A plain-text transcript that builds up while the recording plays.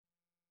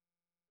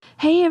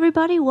Hey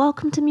everybody,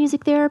 welcome to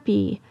Music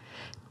Therapy.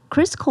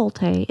 Chris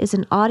Colte is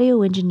an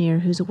audio engineer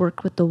who's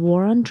worked with The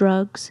War on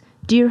Drugs,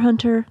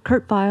 Deerhunter,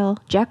 Kurt Vile,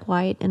 Jack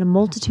White, and a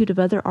multitude of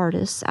other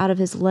artists out of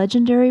his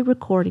legendary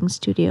recording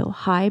studio,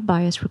 High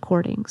Bias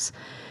Recordings.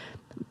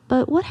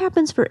 But what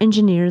happens for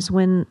engineers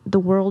when the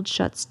world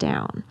shuts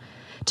down?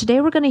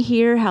 Today we're going to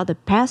hear how the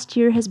past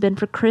year has been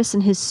for Chris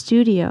in his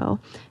studio,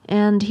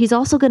 and he's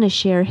also going to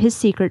share his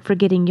secret for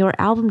getting your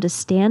album to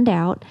stand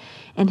out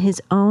and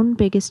his own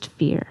biggest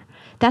fear.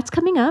 That's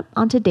coming up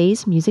on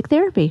today's Music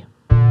Therapy.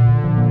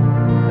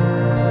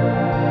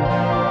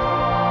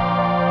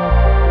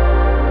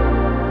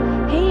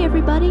 Hey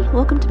everybody,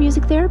 welcome to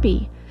Music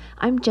Therapy.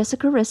 I'm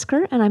Jessica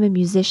Risker, and I'm a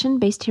musician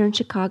based here in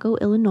Chicago,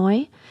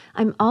 Illinois.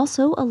 I'm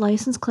also a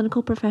licensed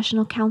clinical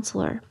professional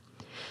counselor.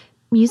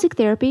 Music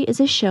Therapy is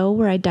a show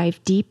where I dive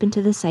deep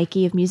into the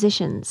psyche of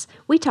musicians.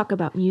 We talk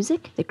about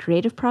music, the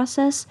creative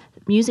process,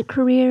 music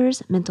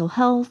careers, mental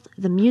health,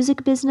 the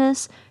music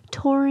business,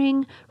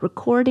 touring,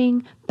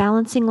 recording,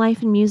 balancing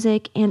life and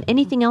music, and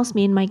anything else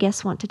me and my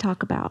guests want to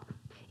talk about.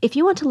 If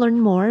you want to learn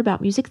more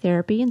about music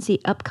therapy and see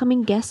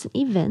upcoming guests and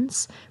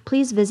events,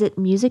 please visit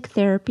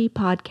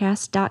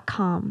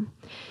musictherapypodcast.com.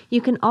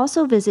 You can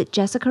also visit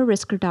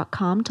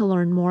jessicarisker.com to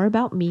learn more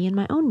about me and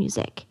my own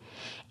music.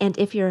 And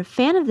if you're a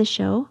fan of the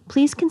show,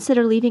 please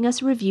consider leaving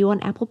us a review on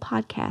Apple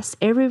Podcasts.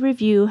 Every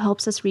review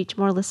helps us reach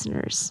more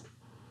listeners.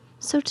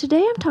 So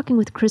today I'm talking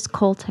with Chris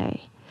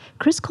Colte.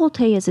 Chris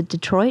Colte is a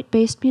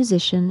Detroit-based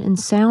musician and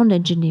sound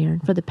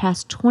engineer. For the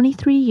past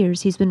 23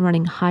 years, he's been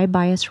running High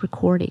Bias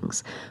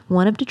Recordings,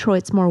 one of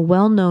Detroit's more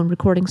well-known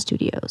recording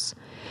studios.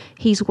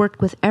 He's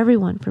worked with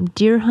everyone from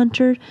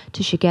Deerhunter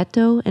to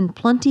Shigeto and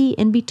plenty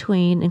in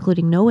between,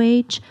 including No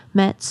Age,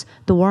 Metz,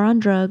 The War on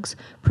Drugs,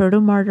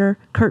 Proto-Martyr,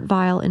 Kurt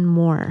Vile, and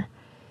more.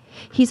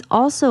 He's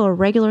also a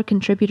regular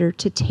contributor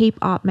to Tape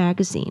Op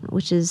magazine,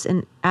 which is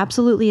an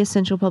absolutely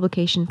essential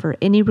publication for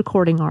any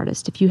recording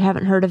artist. If you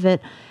haven't heard of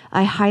it,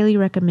 I highly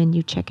recommend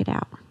you check it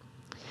out.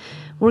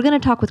 We're going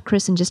to talk with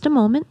Chris in just a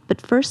moment, but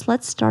first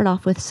let's start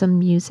off with some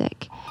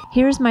music.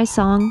 Here's my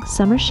song,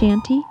 Summer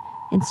Shanty,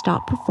 and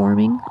Stop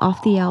Performing,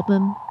 off the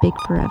album Big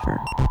Forever.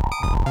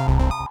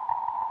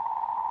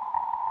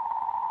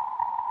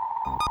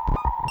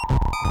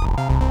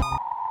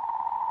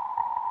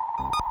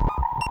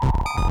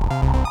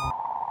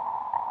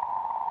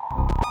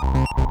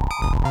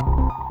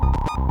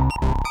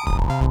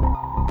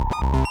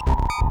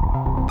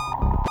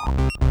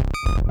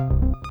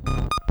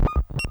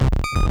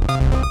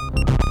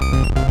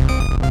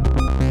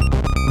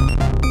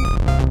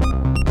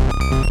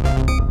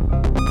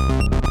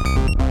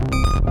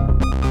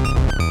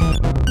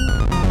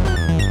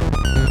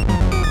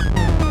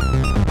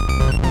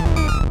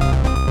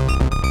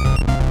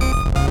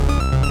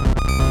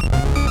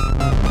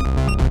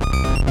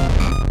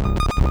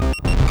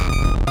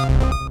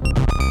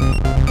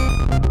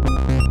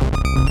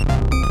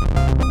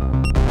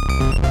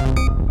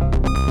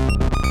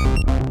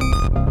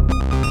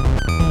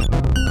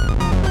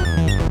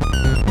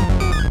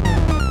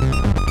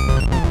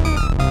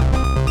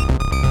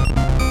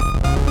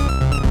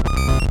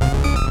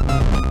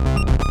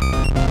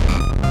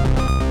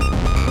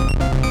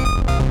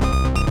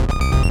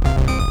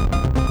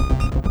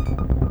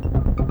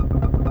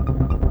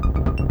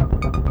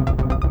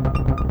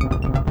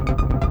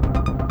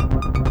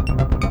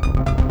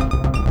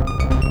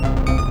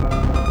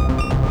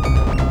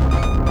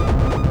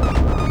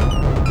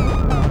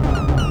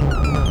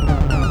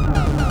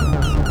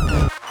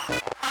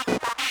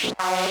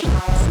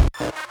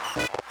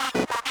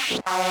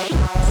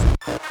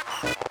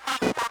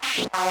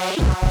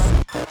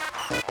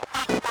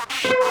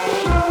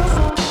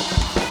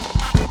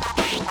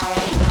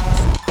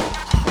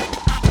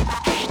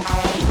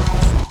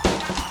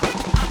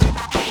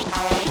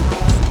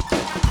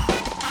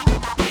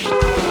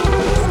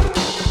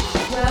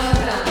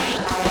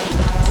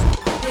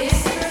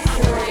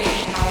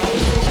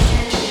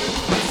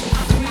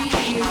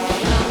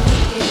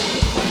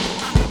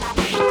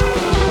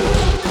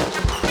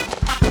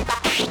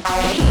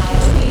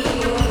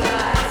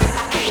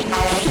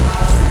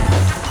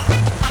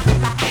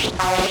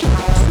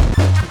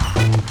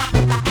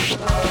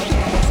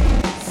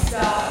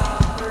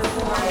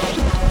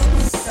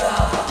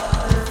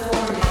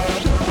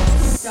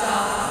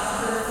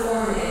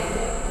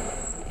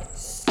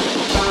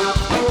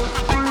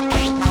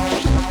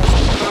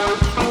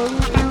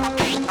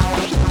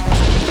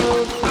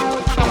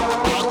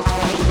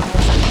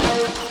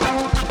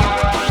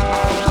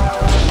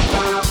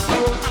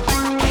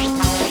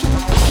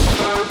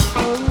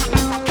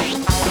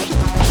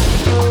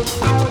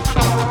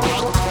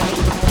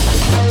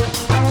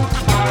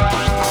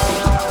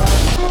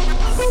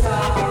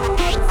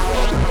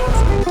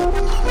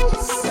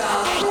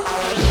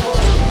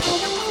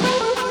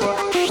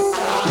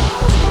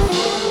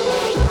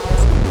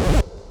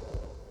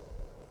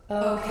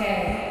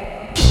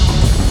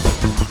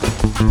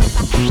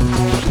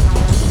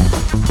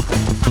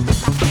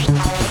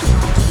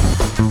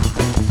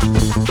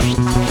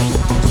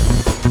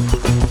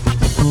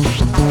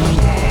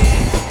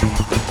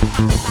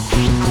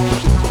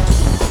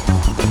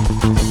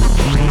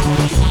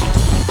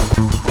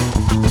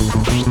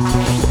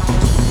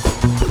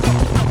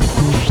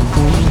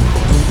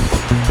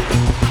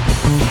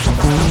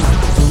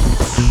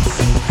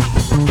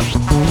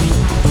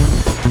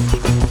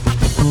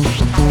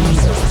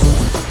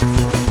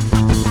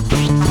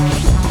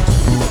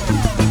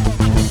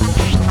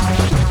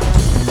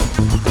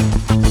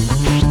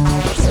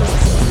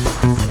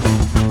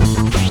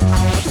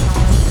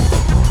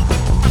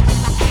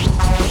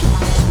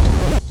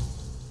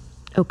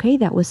 Okay,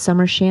 that was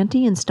Summer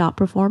Shanty and Stop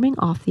Performing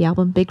off the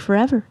album Big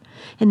Forever.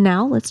 And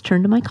now let's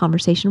turn to my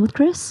conversation with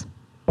Chris.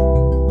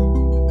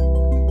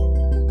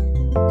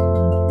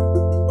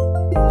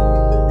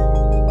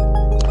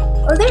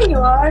 Oh, there you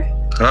are.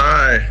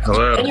 Hi,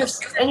 hello. And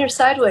you're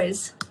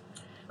sideways.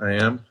 I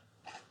am?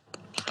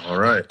 All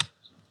right.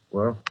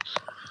 Well,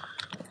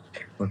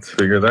 let's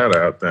figure that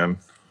out then.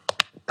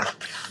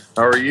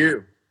 How are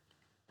you?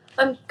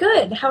 I'm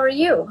good. How are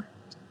you?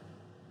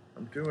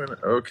 I'm doing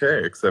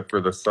okay, except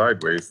for the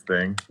sideways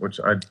thing, which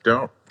I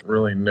don't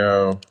really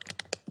know.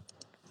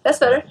 That's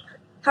better.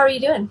 How are you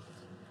doing?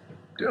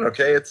 Doing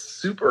okay. It's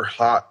super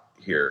hot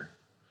here.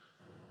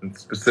 And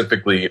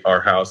specifically, our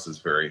house is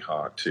very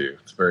hot, too.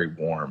 It's very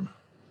warm.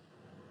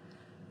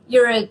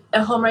 You're at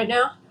home right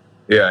now?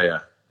 Yeah.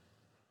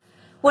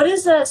 What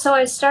is so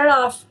I start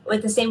off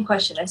with the same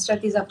question. I start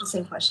these off with the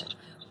same question.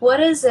 What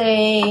does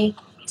a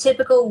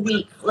typical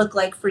week look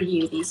like for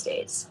you these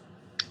days?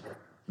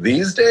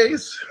 These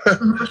days?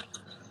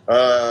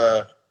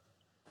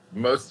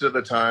 Most of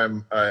the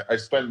time, I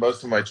spend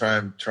most of my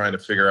time trying to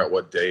figure out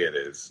what day it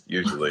is,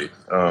 usually.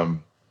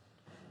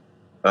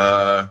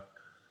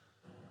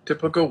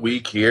 Typical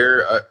week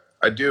here,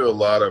 I do a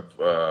lot of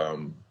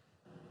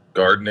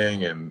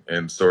gardening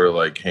and sort of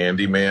like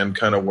handyman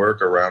kind of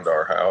work around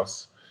our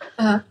house.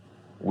 Uh-huh.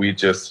 We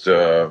just,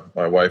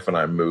 my wife and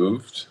I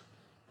moved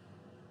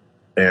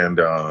and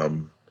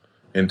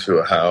into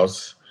a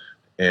house.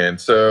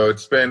 And so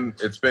it's been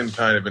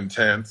kind of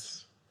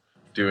intense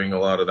doing a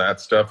lot of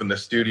that stuff. And the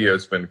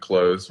studio's been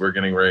closed. We're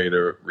getting ready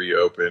to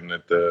reopen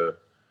at the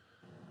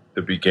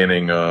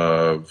beginning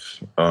of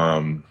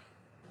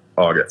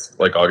August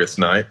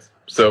 9th.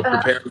 So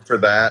preparing for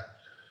that.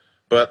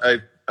 But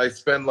I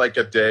spend like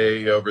a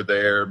day over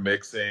there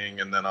mixing,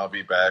 and then I'll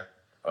be back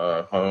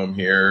home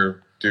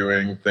here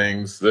doing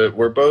things. That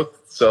we're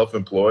both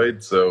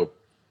self-employed. So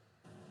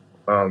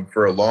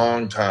for a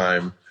long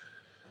time,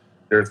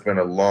 there's been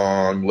a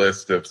long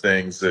list of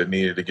things that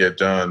needed to get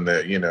done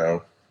that, you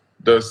know,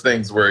 those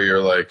things where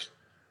you're like,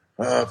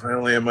 oh, if I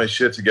only had my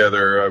shit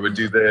together, I would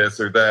do this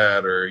or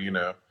that, or, you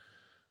know,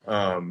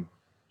 I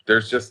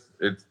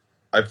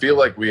feel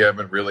like we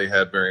haven't really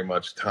had very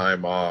much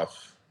time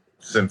off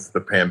since the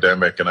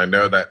pandemic. And I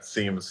know that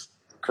seems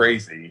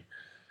crazy,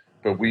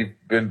 but we've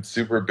been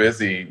super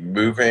busy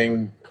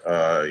moving,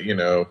 you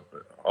know,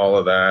 all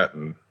of that.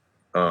 And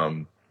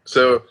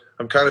so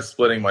I'm kind of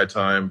splitting my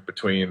time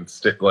between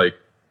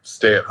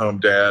stay-at-home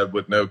dad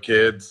with no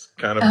kids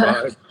kind of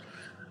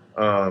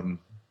vibe.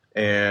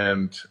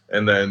 And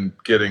then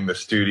getting the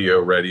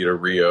studio ready to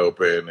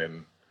reopen.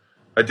 And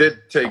I did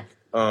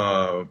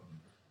I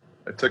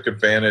took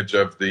advantage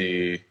of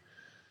the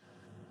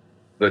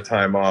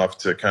time off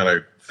to kind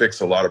of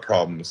fix a lot of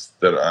problems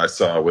that I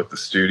saw with the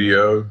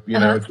studio. You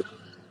know,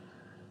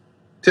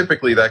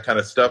 typically that kind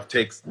of stuff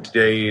takes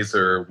days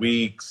or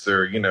weeks,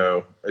 or, you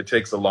know, it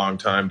takes a long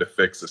time to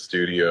fix a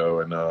studio.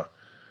 And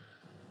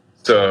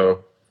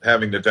so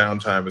having the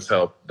downtime has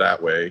helped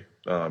that way.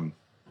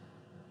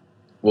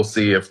 We'll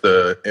see if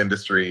the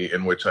industry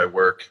in which I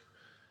work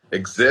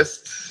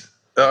exists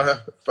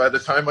by the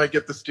time I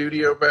get the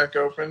studio back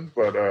open.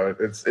 But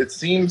it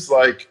seems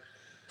like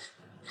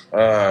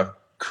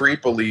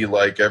creepily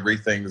like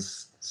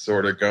everything's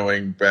sort of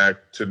going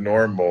back to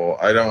normal.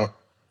 I don't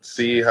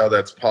see how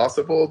that's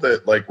possible,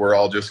 that like we're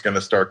all just going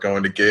to start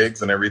going to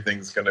gigs and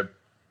everything's going to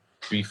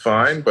be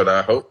fine. But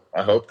I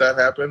hope that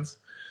happens,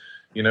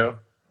 you know.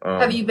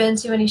 Have you been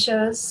to any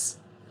shows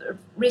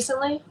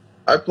recently?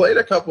 I played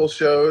a couple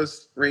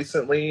shows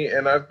recently,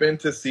 and I've been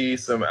to see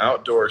some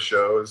outdoor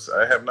shows.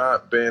 I have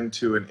not been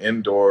to an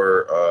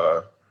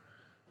indoor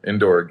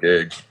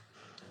gig.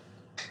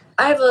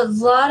 I have a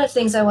lot of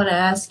things I want to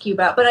ask you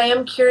about, but I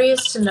am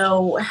curious to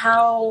know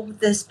how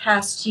this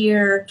past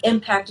year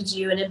impacted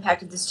you and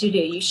impacted the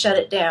studio. You shut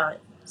it down,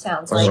 it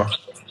sounds like.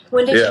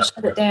 When did you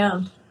shut it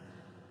down?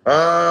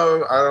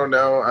 I don't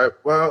know.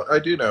 I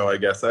do know, I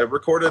guess. I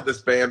recorded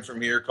this band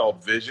from here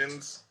called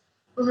Visions.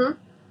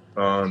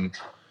 Mm-hmm.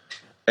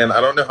 And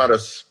I don't know how to,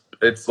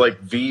 it's like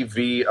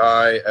VVISSIO.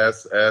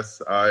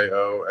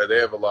 They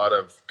have a lot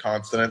of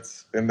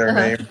consonants in their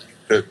name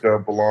that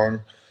don't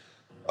belong.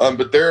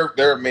 But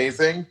they're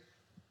amazing.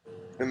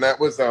 And that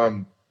was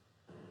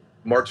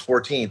March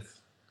 14th.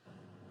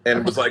 And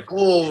it was like,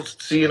 we'll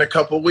see you in a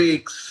couple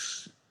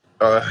weeks.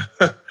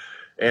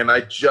 And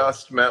I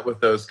just met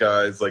with those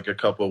guys like a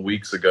couple of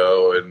weeks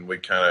ago, and we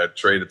kind of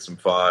traded some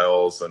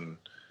files and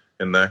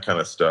that kind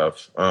of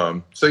stuff.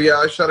 So yeah,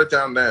 I shut it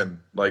down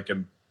then, like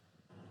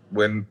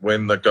when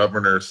the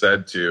governor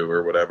said to,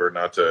 or whatever,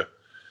 not to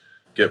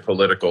get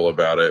political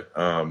about it.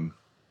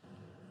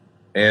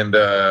 And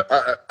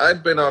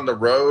I'd been on the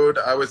road.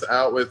 I was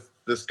out with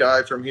this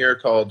guy from here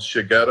called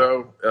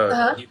Shigeto.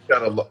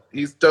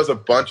 He does a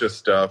bunch of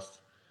stuff,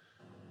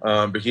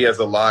 but he has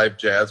a live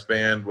jazz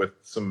band with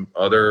some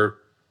other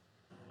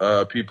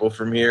people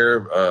from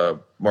here.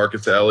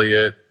 Marcus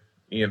Elliott,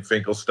 Ian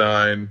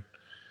Finkelstein,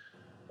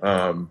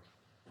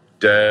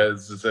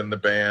 Dez is in the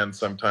band.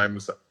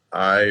 Sometimes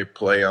I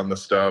play on the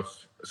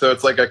stuff. So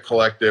it's like a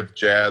collective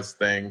jazz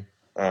thing.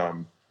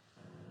 Um,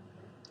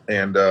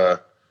 and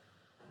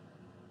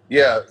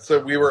yeah, so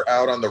we were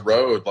out on the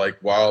road like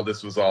while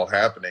this was all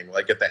happening,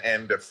 like at the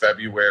end of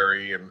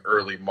February and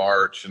early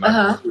March, and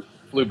I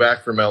flew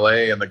back from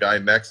LA, and the guy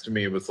next to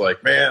me was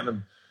like, "Man,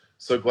 I'm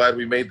so glad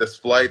we made this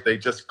flight. They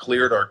just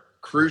cleared our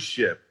cruise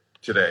ship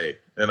today."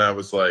 And I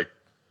was like,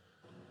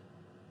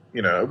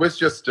 it was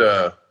just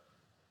it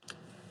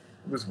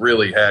was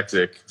really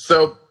hectic.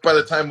 So by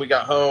the time we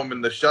got home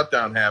and the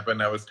shutdown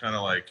happened, I was kind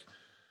of like,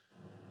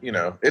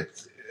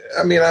 it's.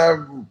 I mean, I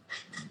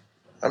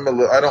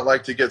don't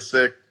like to get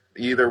sick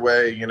either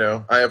way.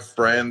 I have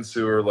friends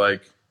who are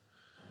like,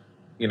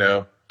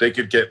 they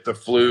could get the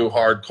flu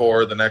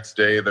hardcore the next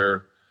day.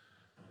 They're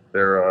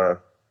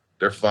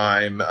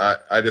fine.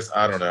 I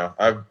don't know.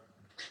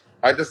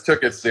 I just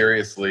took it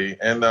seriously,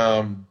 and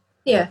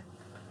yeah.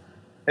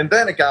 And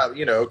then it got,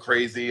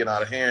 crazy and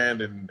out of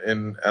hand,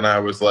 and I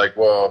was like,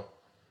 well,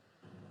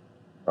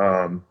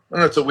 I don't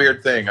know, it's a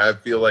weird thing. I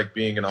feel like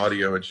being an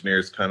audio engineer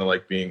is kind of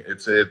like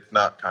it's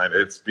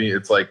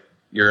like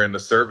you're in the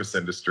service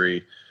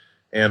industry,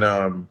 and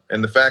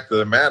the fact of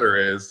the matter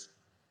is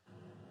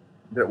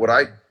that what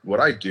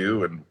I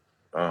do, and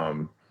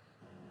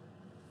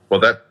well,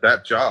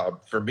 that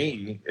job for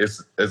me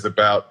is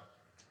about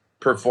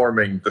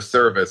performing the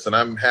service, and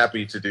I'm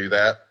happy to do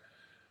that.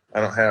 I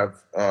don't have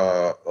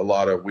a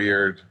lot of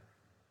weird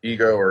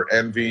ego or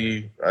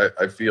envy.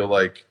 I feel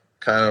like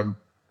kind of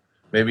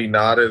maybe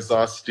not as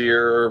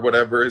austere or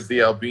whatever as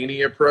the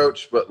Albini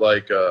approach, but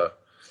like, I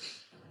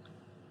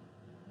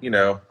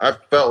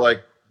felt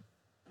like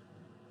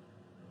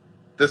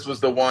this was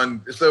the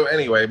one. So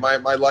anyway, my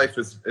life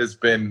has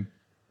been,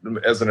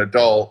 as an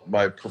adult,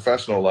 my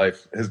professional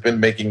life has been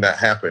making that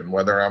happen,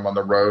 whether I'm on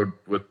the road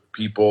with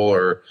people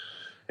or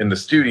in the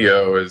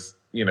studio, is,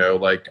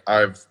 like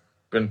I've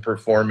been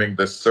performing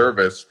this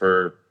service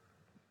for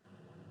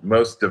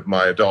most of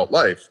my adult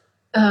life.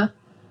 And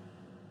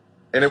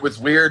it was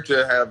weird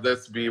to have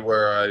this be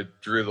where I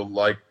drew the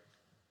like.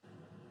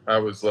 I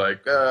was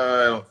like,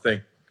 I don't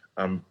think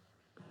I'm,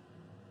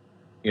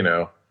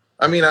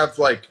 I mean,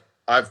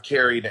 I've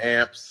carried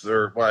amps,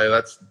 or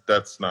well,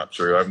 that's not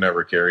true. I've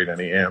never carried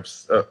any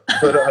amps,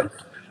 but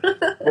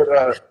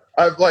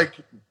I've like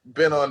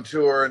been on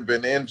tour and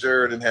been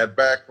injured and had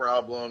back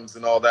problems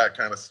and all that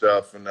kind of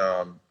stuff, and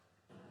I've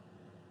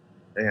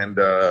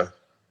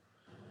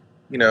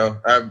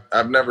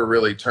never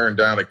really turned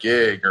down a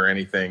gig or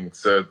anything.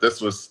 So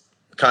this was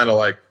kind of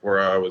like where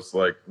I was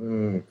like,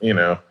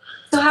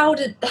 So how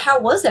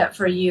was that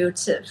for you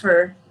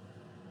to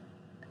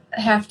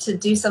have to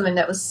do something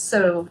that was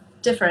so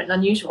different and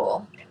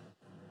unusual?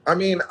 I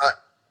mean,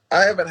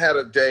 I haven't had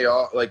a day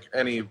off, like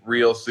any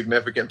real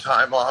significant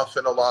time off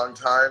in a long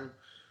time.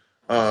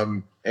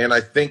 And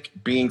I think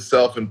being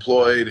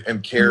self-employed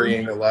and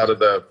carrying a lot of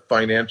the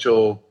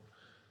financial,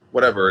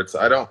 whatever,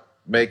 I don't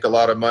make a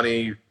lot of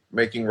money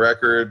making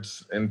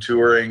records and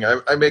touring.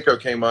 I make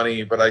okay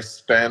money, but I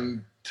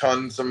spend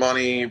tons of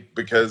money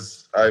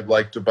because I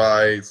like to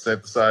buy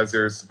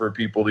synthesizers for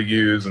people to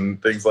use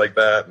and things like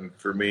that, and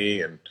for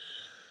me. And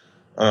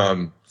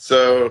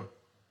so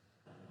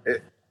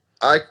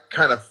I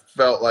kind of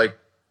felt like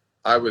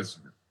I wouldn't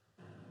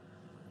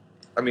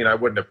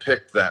have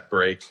picked that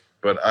break,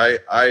 but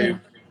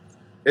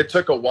it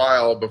took a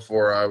while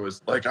before I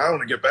was like, I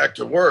want to get back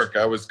to work.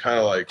 I was kind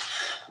of like,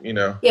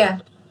 Yeah.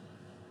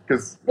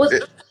 Because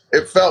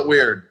it felt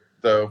weird,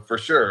 though, for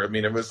sure. I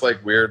mean, it was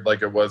like weird,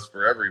 like it was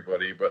for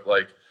everybody, but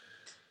like,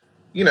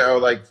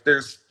 like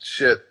there's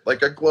shit,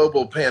 like a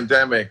global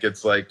pandemic.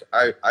 It's like,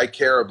 I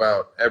care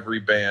about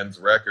every band's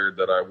record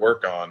that I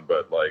work on,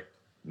 but like,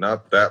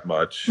 not that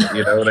much.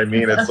 You know what I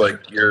mean? It's like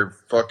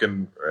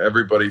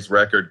everybody's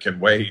record can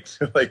wait.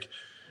 Like,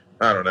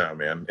 I don't know,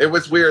 man. It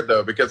was weird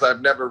though, because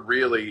I'm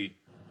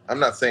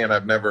not saying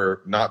I've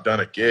never not done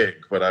a gig,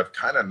 but I've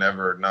kind of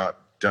never not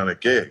done a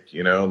gig,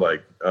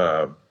 like,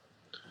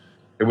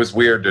 it was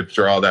weird to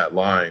draw that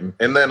line.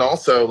 And then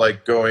also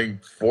like going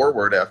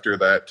forward after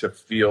that to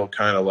feel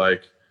kind of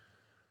like,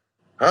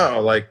 oh,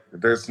 like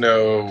there's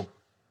no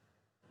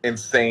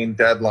insane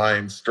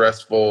deadline,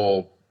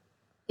 stressful.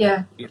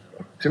 Yeah.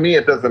 To me,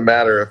 it doesn't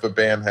matter if a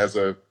band has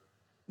a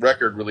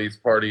record release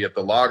party at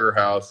the Lager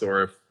House,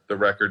 or if the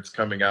record's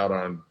coming out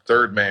on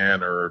Third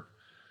Man, or,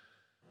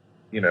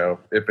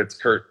 if it's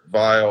Kurt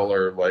Vile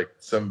or like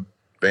some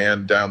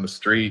band down the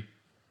street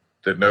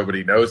that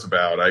nobody knows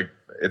about.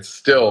 It's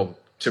still,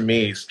 to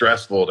me,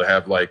 stressful to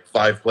have like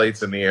 5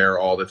 plates in the air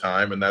all the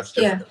time, and that's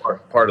just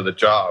part of the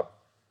job.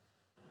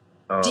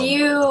 Do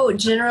you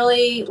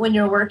generally, when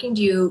you're working,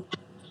 do you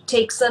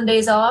take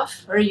Sundays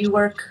off, or you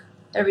work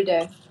every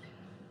day?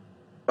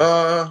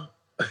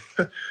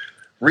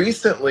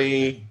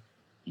 Recently,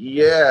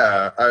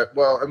 yeah.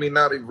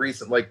 Not even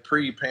recent, like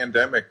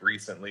pre-pandemic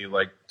recently,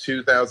 like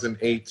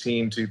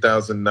 2018,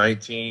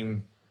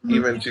 2019,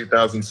 even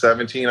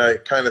 2017, I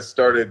kind of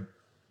started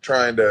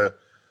trying to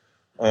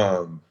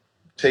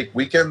take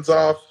weekends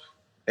off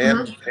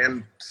and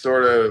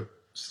sort of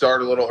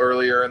start a little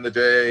earlier in the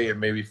day and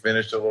maybe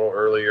finish a little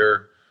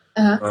earlier.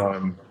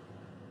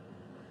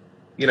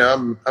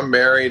 I'm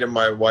married, and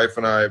my wife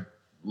and I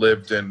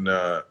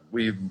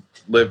we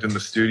lived in the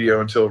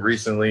studio until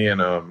recently,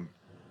 and I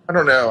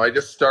don't know, I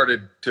just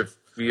started to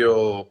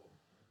feel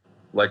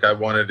like I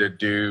wanted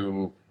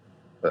to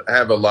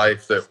have a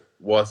life that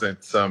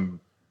wasn't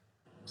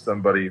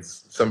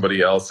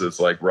somebody else's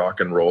like rock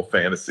and roll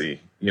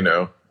fantasy,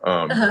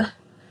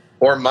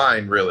 or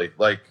mine really.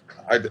 Like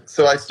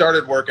so I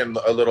started working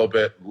a little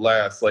bit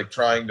less, like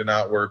trying to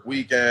not work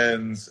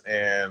weekends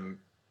and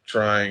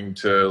trying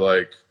to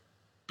like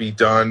be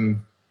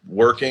done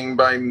working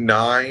by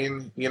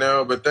 9,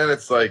 but then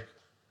it's like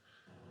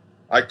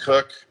I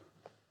cook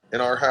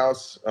in our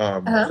house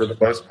for the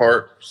most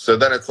part. So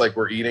then it's like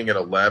we're eating at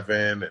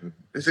 11. And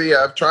so,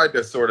 yeah, I've tried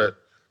to sort of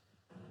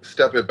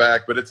step it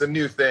back, but it's a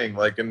new thing.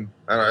 Like, and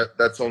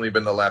that's only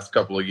been the last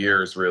couple of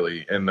years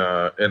really. And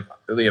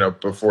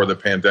before the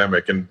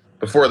pandemic, and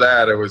before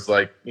that it was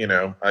like,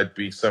 I'd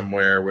be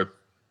somewhere with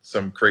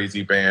some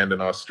crazy band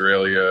in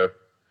Australia,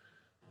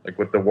 like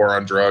with the War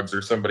on Drugs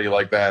or somebody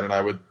like that. And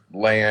I would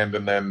land,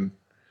 and then,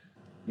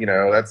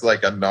 that's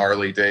like a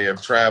gnarly day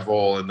of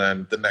travel. And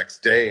then the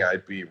next day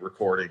I'd be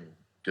recording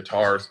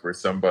guitars for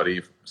some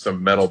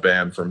metal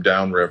band from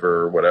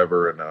downriver or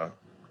whatever. And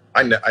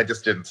I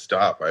just didn't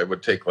stop. I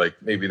would take like,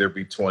 maybe there'd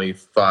be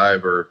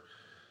 25 or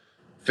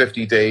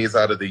 50 days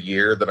out of the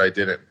year that I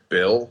didn't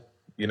bill,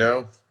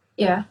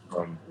 Yeah.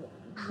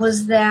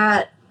 Was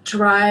that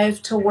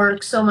drive to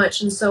work so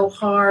much and so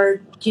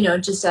hard,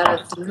 just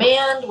out of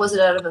demand? Was it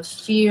out of a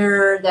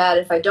fear that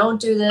if I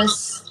don't do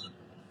this,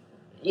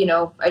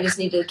 I just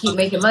need to keep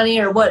making money?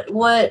 Or what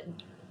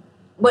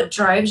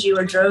drives you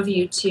or drove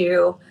you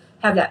to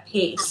have that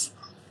pace?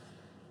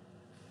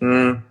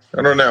 I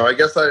don't know. I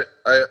guess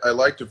I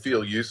like to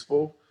feel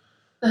useful,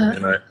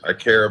 and I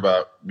care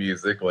about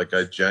music. Like,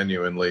 I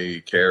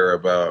genuinely care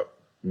about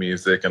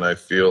music, and I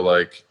feel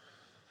like,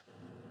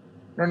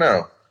 I don't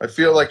know, I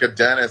feel like a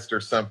dentist or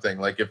something.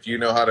 Like, if you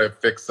know how to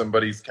fix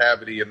somebody's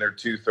cavity in their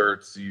tooth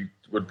hurts, you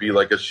would be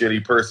like a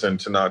shitty person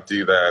to not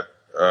do that,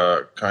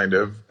 kind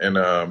of.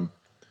 And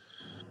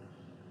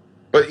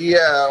but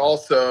yeah,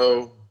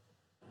 also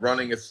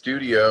running a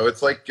studio,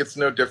 it's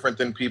no different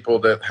than people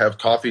that have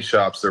coffee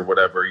shops or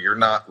whatever. You're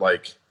not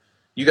like,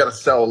 you got to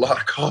sell a lot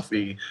of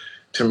coffee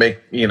to make,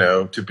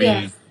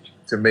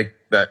 to make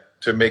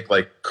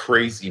like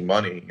crazy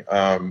money.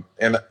 And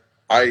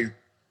my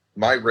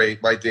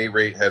day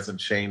rate hasn't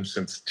changed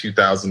since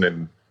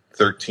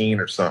 2013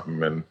 or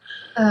something. And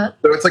so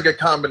it's like a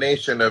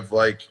combination of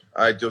like,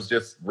 I was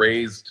just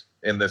raised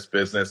in this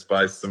business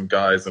by some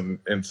guys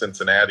in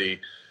Cincinnati,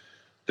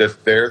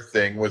 that their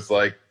thing was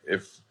like,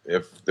 if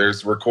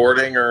there's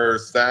recording or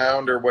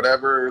sound or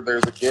whatever,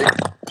 there's a gig.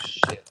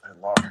 Shit, I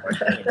lost my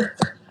thing.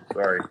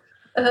 Sorry.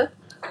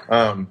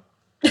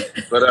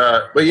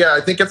 But yeah,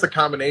 I think it's a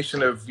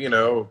combination of,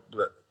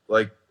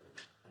 like,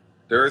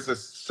 there is a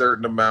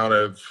certain amount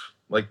of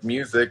like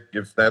music,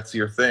 if that's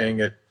your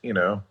thing,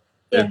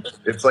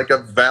 it's like a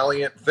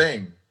valiant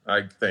thing,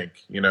 I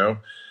think,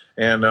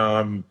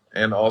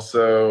 and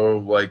also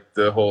like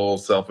the whole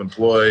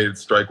self-employed,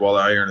 strike while the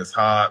iron is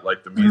hot,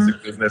 like the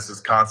music business is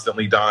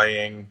constantly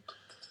dying,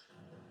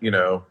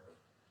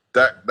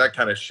 that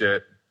kind of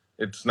shit.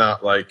 It's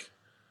not like,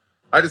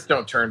 I just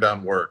don't turn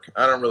down work.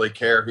 I don't really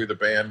care who the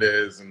band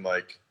is. And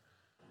like,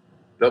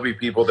 there'll be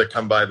people that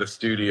come by the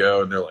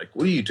studio and they're like,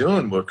 what are you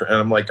doing? And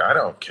I'm like, I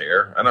don't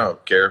care. I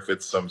don't care if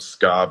it's some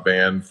ska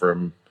band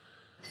from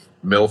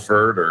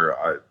Milford,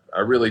 or I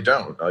really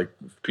don't. Like,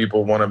 if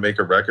people want to make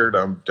a record,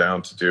 I'm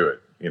down to do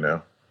it,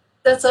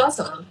 That's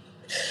awesome.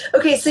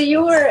 Okay, so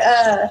you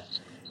were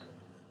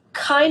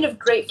kind of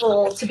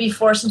grateful to be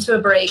forced into a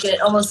break, and it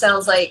almost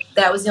sounds like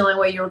that was the only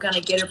way you were going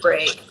to get a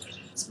break.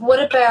 So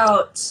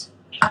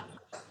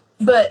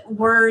but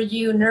were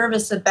you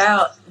nervous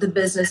about the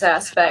business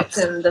aspect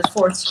and the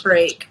forced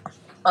break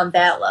on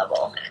that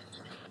level?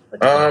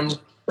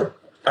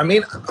 I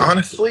mean,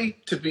 honestly,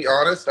 to be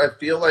honest, I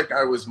feel like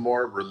I was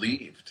more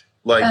relieved.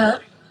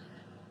 Like,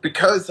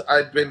 because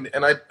I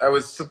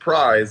was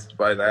surprised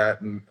by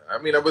that. And I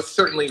mean, I was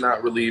certainly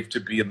not relieved to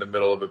be in the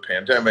middle of a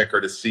pandemic or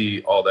to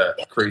see all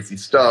that crazy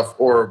stuff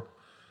or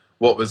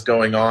what was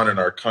going on in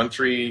our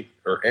country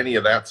or any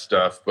of that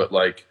stuff. But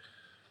like,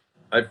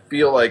 I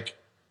feel like,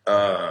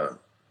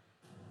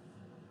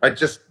 I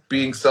just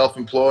being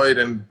self-employed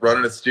and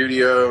running a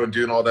studio and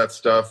doing all that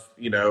stuff,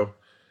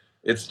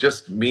 it's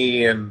just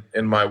me and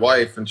my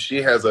wife, and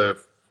she has a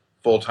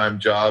full-time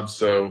job.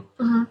 So,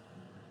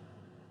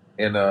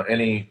 and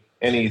any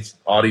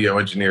audio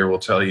engineer will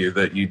tell you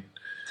that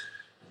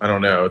I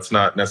don't know, it's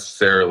not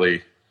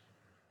necessarily,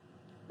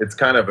 it's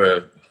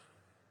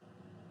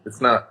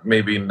not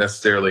maybe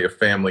necessarily a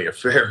family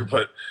affair,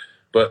 but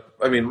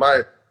I mean,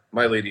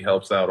 my lady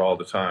helps out all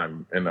the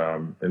time,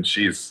 and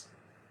she's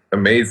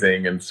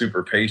amazing and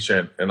super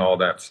patient and all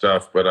that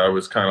stuff. But I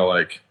was kind of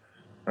like,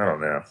 I don't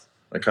know,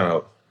 I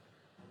kind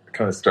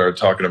of started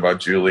talking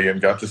about Julie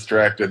and got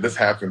distracted. This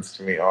happens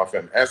to me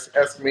often.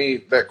 Ask me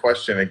that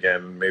question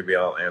again. Maybe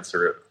I'll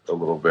answer it a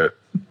little bit.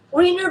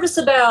 Were you nervous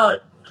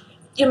about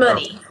your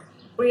money?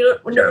 Were you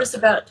nervous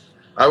about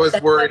I was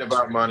worried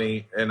about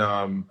money,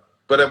 and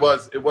but it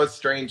was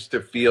strange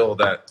to feel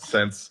that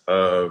sense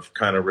of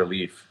kind of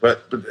relief.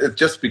 But it's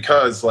just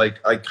because like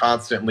I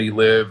constantly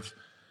live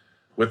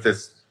with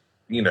this,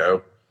 you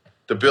know,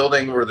 the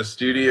building where the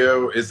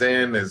studio is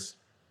in is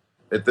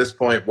at this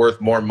point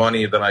worth more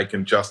money than I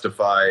can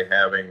justify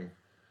having.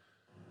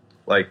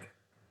 Like,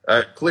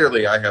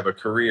 clearly I have a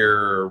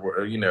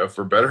career, you know,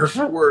 for better or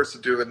for worse,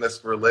 doing this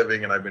for a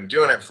living, and I've been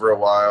doing it for a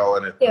while,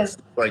 and it's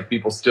like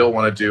people still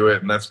want to do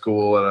it, and that's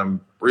cool, and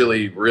I'm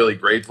really, really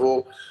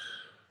grateful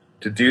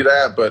to do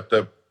that. But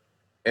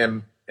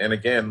and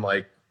again,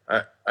 like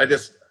I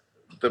just,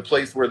 the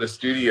place where the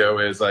studio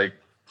is, like,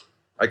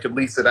 I could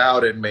lease it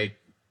out and make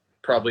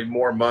probably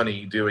more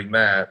money doing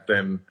that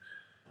than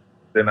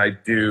I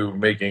do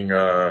making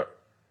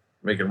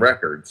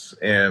records.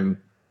 And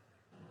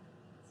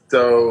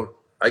so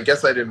I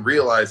guess I didn't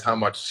realize how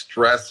much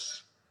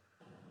stress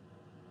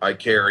I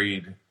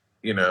carried,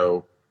 you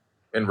know,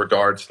 in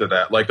regards to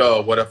that. Like,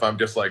 oh, what if I'm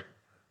just like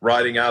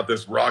riding out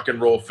this rock and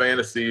roll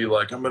fantasy,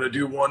 like I'm going to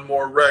do one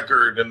more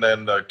record, and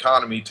then the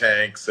economy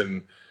tanks,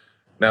 and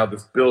now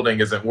this building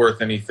isn't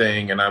worth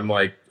anything. And I'm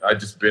like, I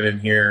just been in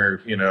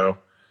here, you know,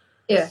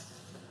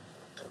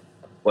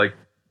 like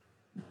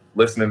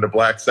listening to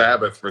Black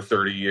Sabbath for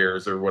 30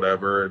 years or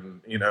whatever.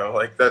 And, you know,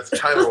 like that's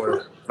kind of what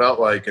it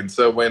felt like. And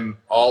so when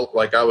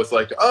I was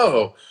like,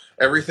 oh,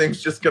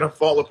 everything's just going to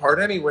fall apart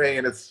anyway,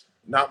 and it's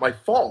not my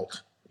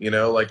fault, you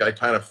know, like I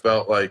kind of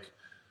felt like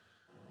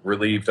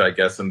relieved, I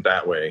guess, in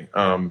that way.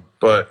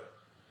 But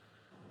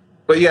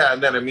yeah,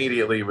 and then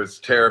immediately was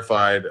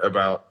terrified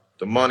about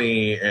the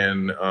money.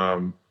 And,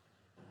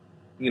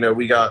 you know,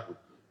 we got,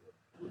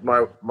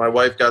 my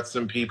wife got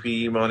some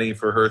PPE money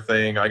for her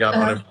thing. I got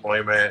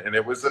unemployment, and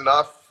it was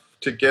enough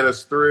to get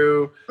us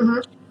through.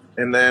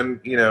 And then,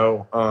 you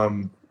know,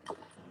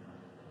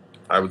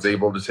 I was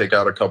able to take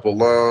out a couple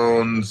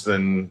loans,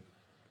 and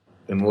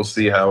we'll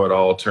see how it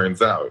all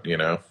turns out, you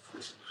know.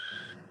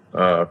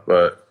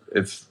 But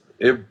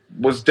it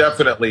was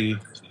definitely,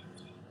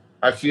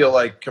 I feel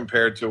like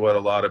compared to what a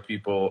lot of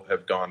people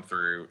have gone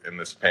through in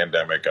this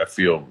pandemic, I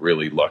feel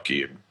really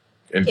lucky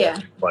and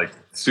like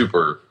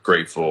super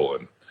grateful,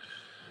 and,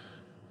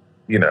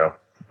 you know,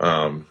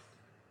 to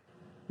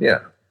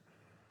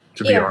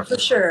be honest, for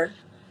sure.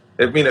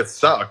 I mean, it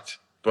sucked,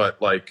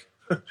 but like,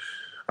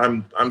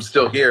 I'm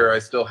still here. I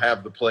still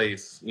have the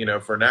place, you know,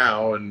 for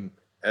now. And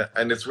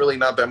it's really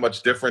not that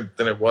much different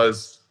than it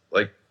was.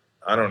 Like,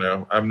 I don't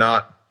know. I'm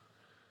not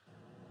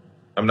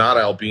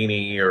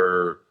Albini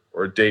or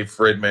Dave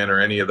Fridman or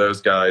any of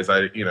those guys.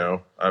 I've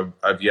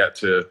yet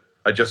to,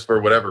 I just,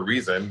 for whatever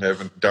reason,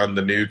 haven't done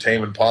the new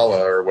Tame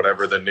Impala or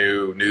whatever the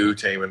new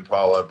Tame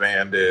Impala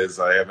band is.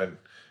 I haven't,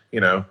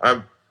 you know,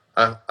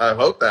 I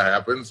hope that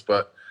happens,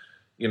 but,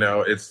 you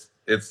know, it's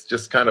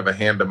just kind of a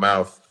hand to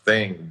mouth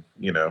thing,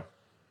 you know,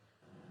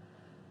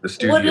 the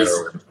studio.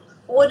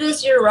 What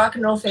is your rock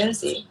and roll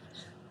fantasy?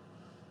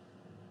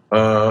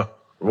 Well,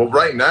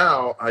 right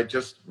now I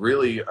just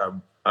really,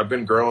 I've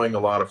been growing a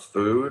lot of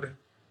food,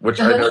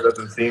 which I know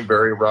doesn't seem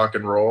very rock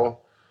and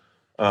roll.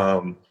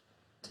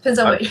 Depends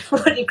on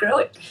what you're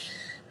growing.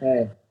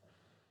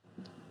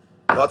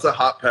 Lots of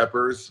hot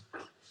peppers,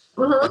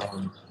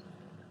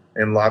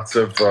 and lots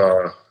of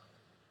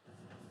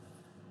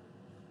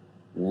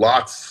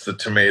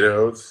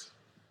tomatoes.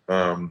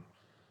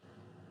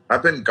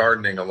 I've been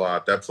gardening a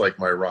lot. That's like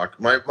my rock.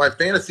 My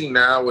fantasy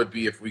now would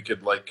be if we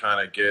could like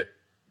kind of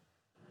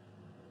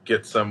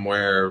get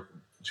somewhere,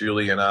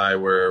 Julie and I,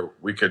 where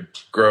we could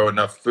grow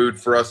enough food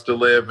for us to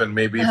live, and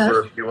maybe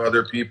for a few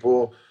other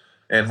people,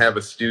 and have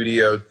a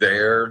studio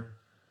there.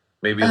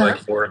 Maybe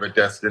like more of a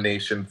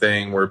destination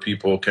thing where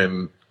people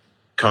can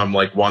come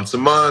like once a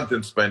month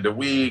and spend a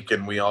week,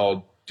 and we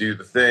all do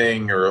the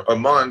thing, or a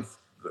month,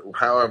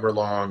 however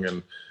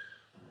long,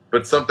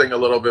 but something a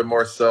little bit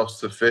more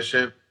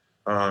self-sufficient.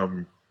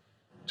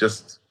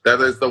 Just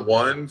that is the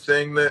one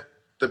thing that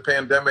the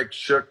pandemic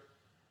shook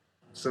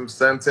some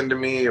sense into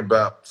me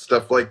about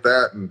stuff like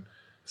that, and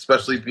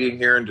especially being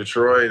here in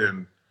Detroit,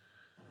 and,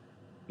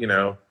 you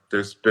know,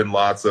 there's been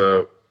lots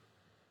of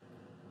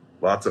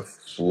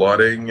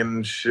flooding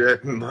and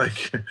shit, and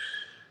like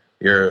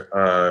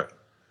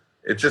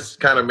it just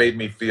kind of made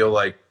me feel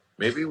like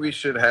maybe we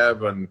should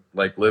have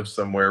live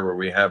somewhere where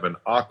we have an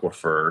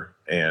aquifer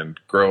and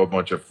grow a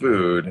bunch of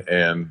food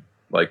and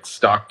like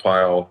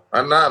stockpile.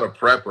 I'm not a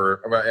prepper.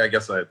 I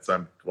guess that's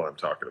what I'm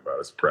talking about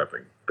is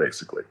prepping,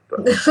 basically.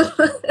 But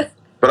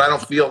but I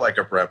don't feel like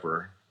a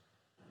prepper,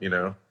 you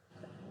know.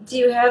 Do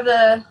you have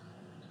is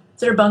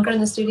there a bunker in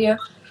the studio?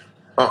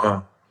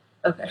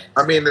 Okay.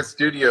 I mean, the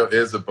studio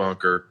is a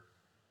bunker.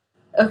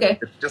 Okay.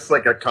 It's just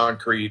like a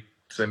concrete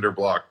cinder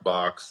block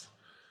box,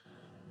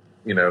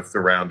 you know,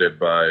 surrounded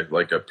by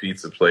like a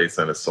pizza place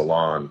and a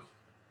salon.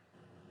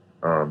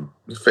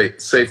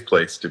 Safe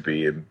place to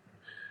be in.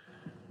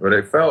 But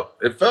it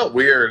felt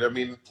weird. I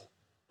mean,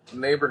 the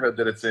neighborhood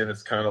that it's in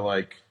is kind of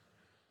like,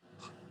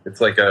 it's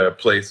like a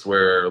place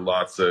where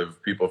lots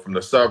of people from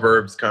the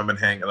suburbs come and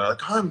hang, and they're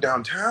like, oh, I'm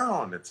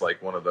downtown. It's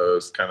like one of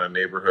those kind of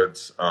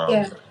neighborhoods.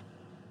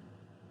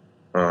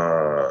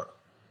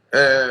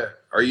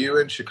 are you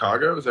in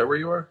Chicago? Is that where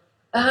you are?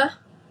 Uh-huh.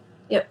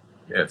 Yep.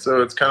 Yeah,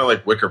 so it's kind of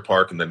like Wicker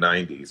Park in the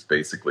 90s,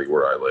 basically,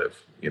 where I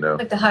live, you know?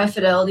 Like the high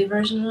fidelity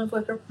version of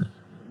Wicker?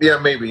 Yeah,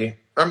 maybe.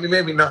 I mean,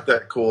 maybe not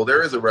that cool. There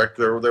was a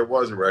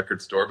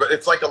record store, but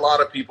it's like a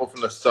lot of people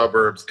from the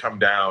suburbs come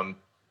down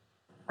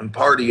and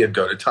party and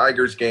go to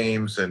Tigers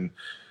games, and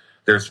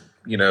there's,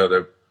 you know,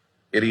 the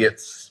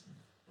idiots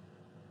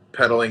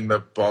peddling the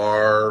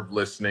bar,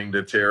 listening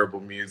to terrible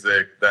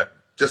music, that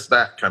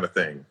kind of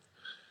thing.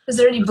 Is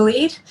there any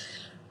bleed?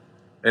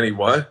 Any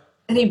what?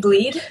 Any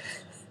bleed?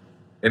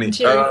 Any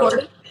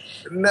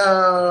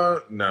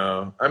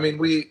No. I mean,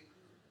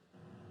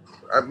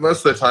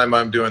 most of the time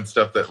I'm doing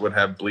stuff that would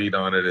have bleed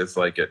on it is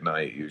like at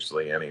night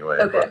usually anyway.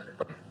 Okay.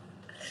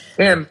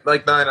 And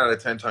like 9 out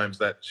of 10 times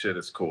that shit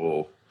is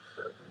cool,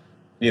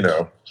 you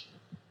know.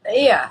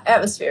 Yeah,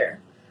 atmosphere.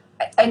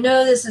 I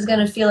know this is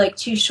going to feel like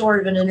too short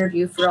of an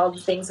interview for all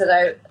the things that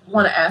I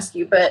want to ask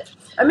you, but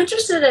I'm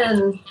interested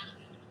in,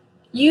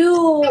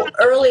 you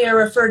earlier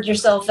referred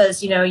yourself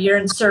as, you know, you're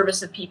in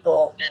service of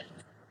people.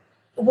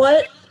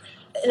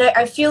 And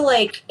I feel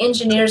like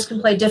engineers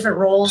can play different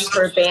roles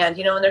for a band,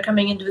 you know, when they're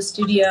coming into a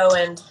studio,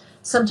 and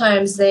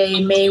sometimes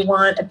they may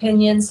want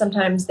opinions,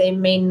 sometimes they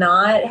may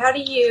not. How do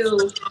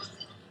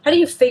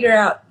you figure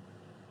out,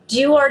 do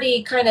you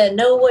already kind of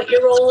know what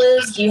your role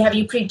is? Have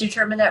you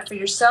predetermined that for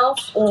yourself,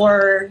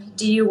 or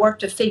do you work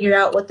to figure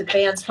out what the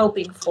band's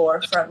hoping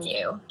for from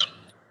you?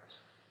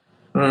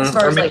 As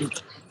far as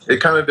it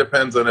kind of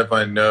depends on if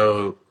I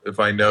know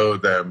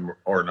them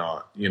or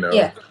not, you know.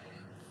 Yeah.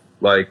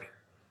 Like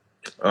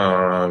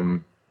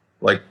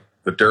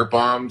the Dirt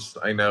Bombs,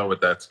 I know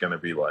what that's going to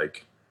be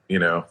like, you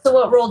know. So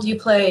what role do you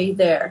play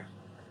there?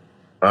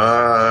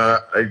 I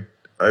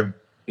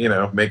you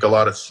know, make a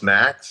lot of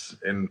snacks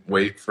and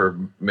wait for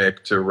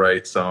Mick to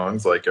write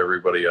songs like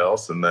everybody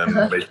else, and then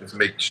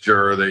make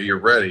sure that you're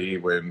ready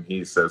when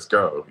he says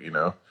go, you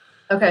know.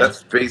 Okay.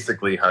 That's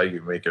basically how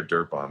you make a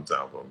Dirt Bombs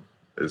album,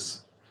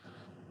 is,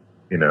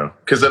 you know,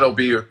 because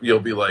you'll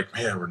be like,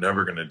 man, we're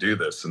never going to do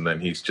this, and then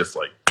he's just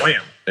like,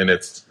 bam, and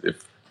it's,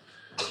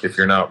 if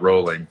you're not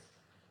rolling,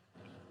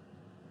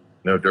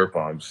 no Dirt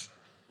Bombs.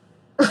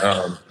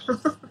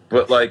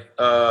 But like,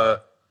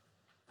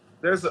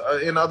 there's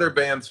in other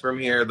bands from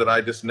here that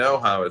I just know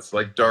how it's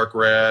like. Dark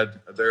Red,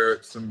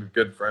 they're some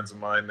good friends of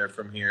mine. They're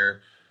from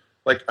here.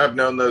 Like, I've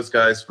known those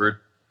guys for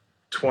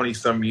 20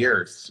 some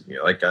years. You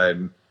know, like,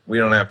 we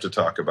don't have to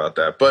talk about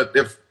that. But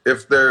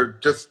if they're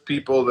just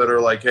people that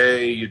are like,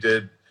 hey, you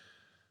did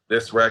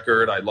this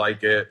record, I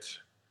like it.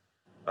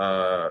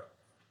 I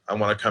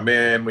want to come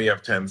in. We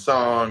have 10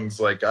 songs.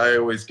 Like, I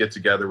always get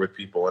together with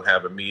people and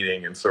have a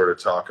meeting and sort of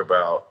talk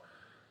about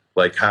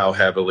like how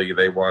heavily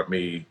they want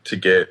me to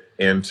get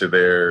into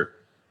their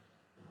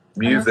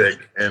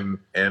music and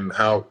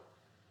how,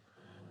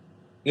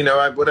 you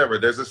know, whatever.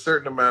 There's a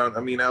certain amount. I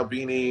mean,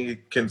 Albini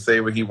can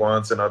say what he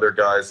wants and other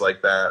guys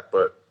like that,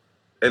 but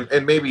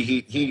and maybe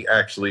he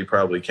actually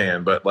probably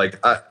can, but like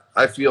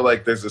I feel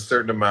like there's a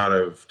certain amount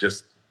of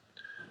just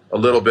a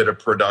little bit of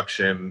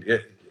production.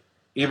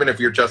 Even if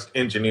you're just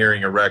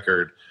engineering a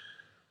record,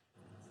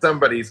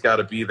 somebody's got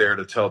to be there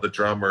to tell the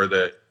drummer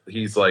that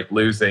he's like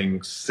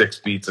losing 6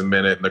 beats a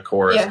minute in the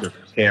chorus because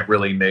he can't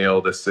really nail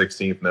the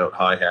 16th note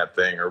hi-hat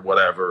thing or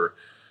whatever.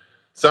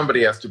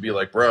 Somebody has to be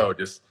like, bro,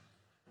 just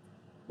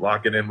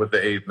lock it in with the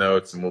 8th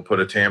notes and we'll put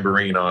a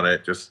tambourine on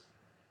it. Just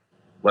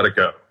let it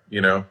go,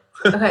 you know?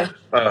 Okay.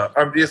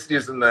 I'm just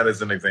using that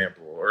as an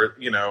example. Or,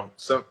 you know,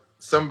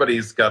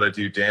 somebody's got to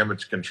do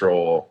damage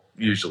control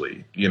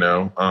usually, you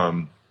know?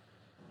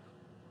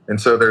 And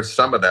so there's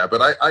some of that.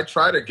 But I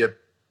try to get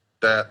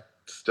that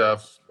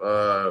stuff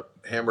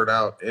hammered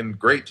out in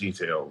great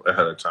detail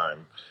ahead of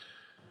time.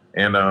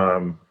 And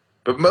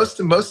but most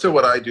of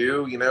what I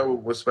do, you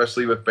know,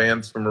 especially with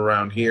bands from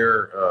around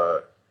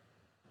here,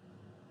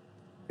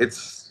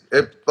 it's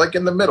like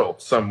in the middle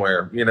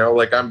somewhere, you know,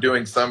 like I'm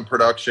doing some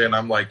production,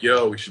 I'm like,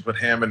 yo, we should put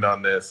Hammond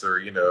on this, or,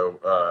 you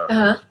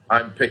know,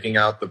 I'm picking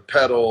out the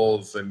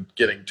pedals and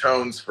getting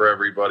tones for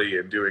everybody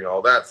and doing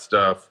all that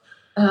stuff.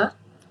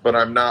 But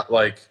I'm not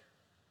like,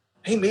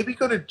 hey, maybe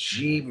go to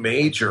G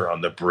major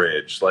on the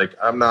bridge. Like,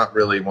 I'm not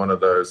really one of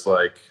those,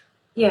 like,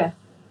 you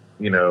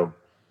know,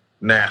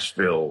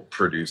 Nashville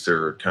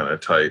producer kind of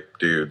type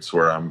dudes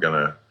where I'm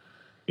going to,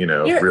 you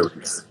know, really.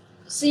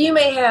 So you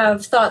may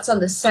have thoughts on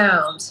the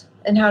sound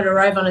and how to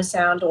arrive on a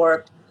sound,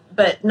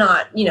 but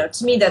not, you know,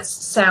 to me that's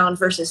sound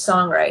versus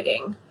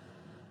songwriting.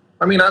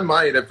 I mean, I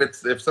might,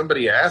 if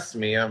somebody asks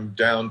me, I'm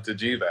down to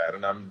do that,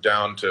 and I'm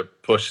down to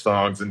push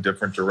songs in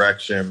different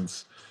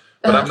directions.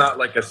 But I'm not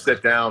like a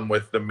sit down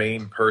with the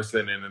main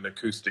person in an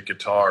acoustic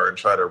guitar and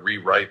try to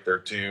rewrite their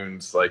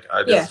tunes. Like,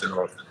 I just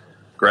don't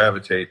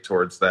gravitate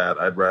towards that.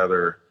 I'd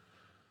rather,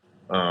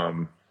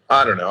 I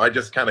don't know. I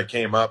just kind of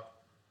came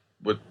up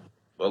with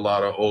a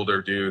lot of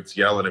older dudes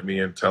yelling at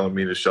me and telling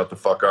me to shut the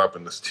fuck up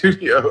in the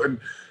studio and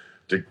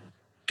to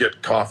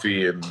get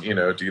coffee and, you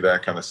know, do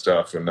that kind of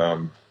stuff.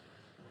 And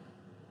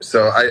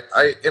so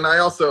I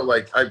also,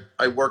 like,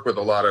 I work with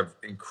a lot of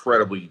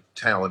incredibly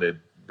talented,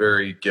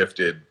 very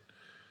gifted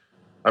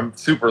I'm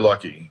super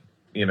lucky.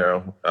 You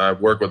know, I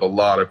work with a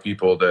lot of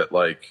people that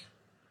like,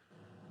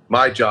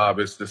 my job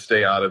is to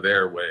stay out of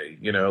their way,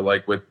 you know,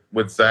 like with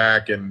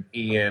Zach and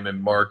Ian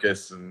and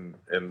Marcus and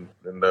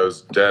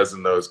those Des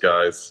and those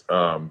guys.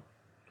 And,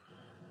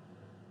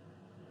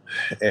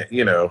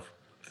 you know,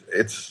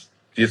 it's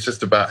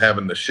just about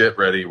having the shit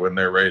ready when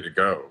they're ready to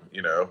go,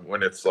 you know,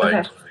 when it's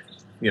like,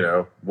 you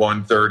know,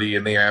 1:30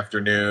 in the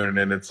afternoon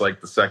and it's like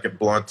the second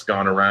blunt's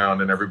gone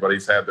around and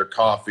everybody's had their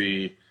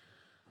coffee,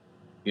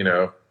 you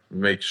know,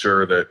 make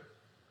sure that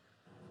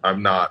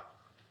I'm not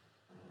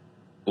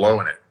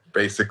blowing it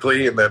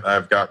basically, and that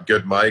I've got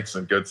good mics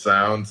and good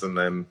sounds. And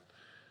then,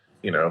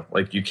 you know,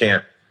 like you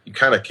kind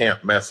of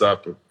can't mess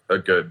up a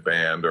good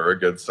band or a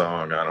good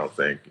song, I don't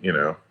think, you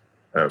know.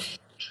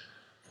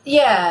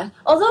 Yeah,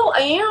 although I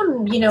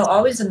am, you know,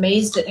 always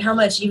amazed at how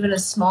much even a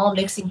small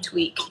mixing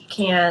tweak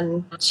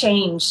can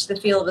change the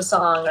feel of a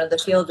song or the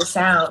feel of the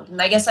sound.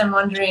 And I guess I'm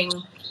wondering,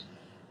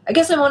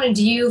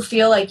 do you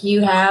feel like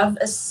you have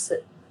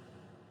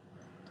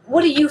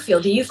what do you feel?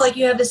 Do you feel like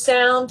you have a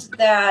sound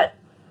that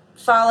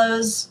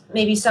follows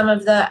maybe some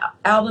of the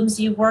albums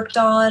you've worked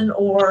on,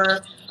 or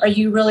are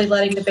you really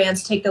letting the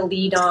bands take the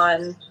lead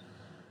on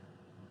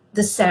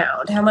the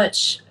sound? How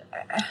much,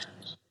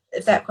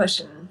 if that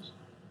question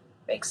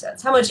makes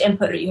sense, how much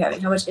input are you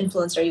having? How much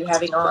influence are you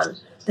having on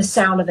the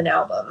sound of an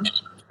album?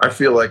 I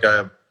feel like I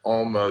have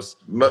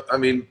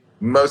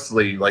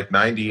mostly like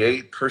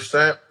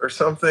 98% or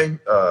something.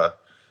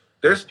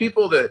 There's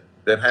people that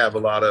have a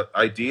lot of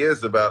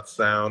ideas about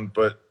sound,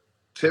 but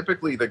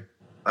typically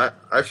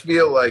I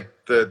feel like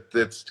that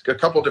it's a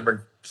couple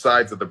different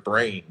sides of the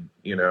brain,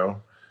 you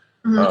know.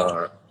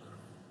 Mm-hmm.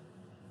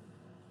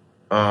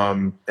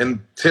 And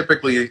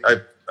typically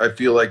I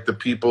feel like the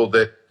people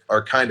that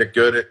are kind of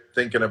good at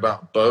thinking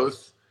about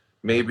both,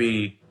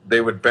 maybe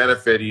they would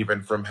benefit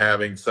even from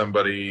having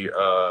somebody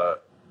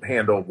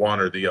handle one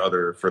or the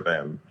other for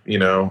them, you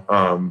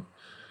know.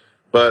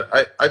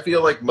 But I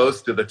feel like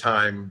most of the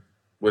time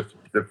with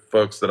the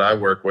folks that I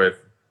work with,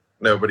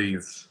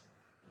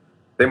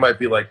 they might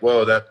be like,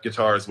 whoa, that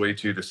guitar is way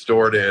too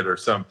distorted or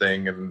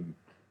something.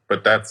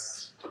 But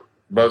that's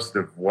most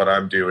of what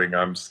I'm doing.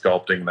 I'm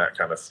sculpting that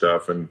kind of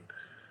stuff. And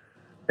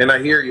I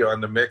hear you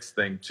on the mix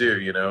thing too,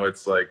 you know.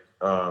 It's like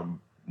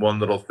one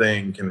little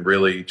thing can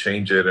really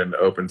change it and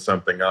open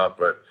something up,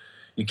 but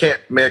you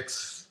can't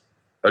mix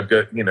a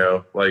good, you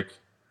know, like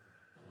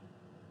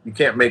you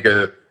can't make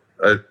a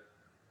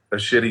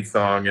shitty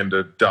song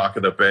into Dock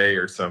of the Bay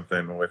or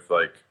something with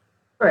like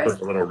put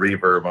a little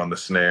reverb on the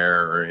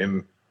snare.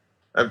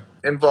 I've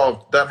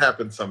involved, that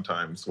happens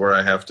sometimes where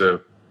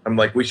I'm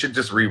like, we should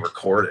just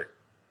re-record it,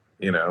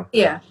 you know?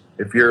 Yeah.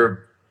 If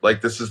you're like,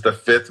 this is the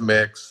 5th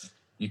mix,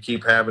 you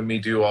keep having me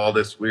do all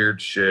this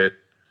weird shit.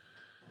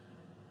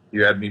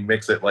 You had me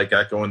mix it like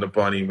Echo and the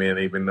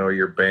Bunnymen, even though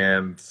your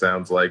band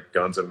sounds like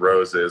Guns N'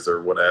 Roses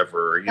or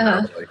whatever, you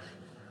know, like.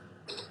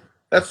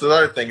 That's the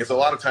other thing is a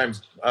lot of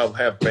times I'll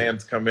have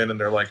bands come in and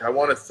they're like, I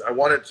want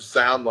it to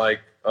sound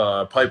like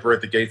Piper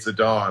at the Gates of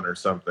Dawn or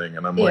something.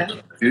 And I'm like,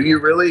 do you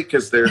really?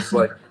 Because there's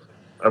like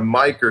a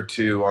mic or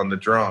two on the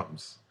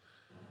drums.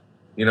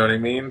 You know what I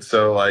mean?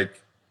 So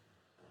like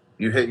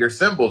you hit your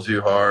cymbal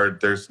too hard.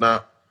 There's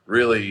not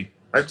really,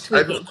 I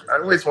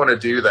always want to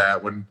do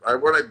that. When I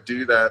want to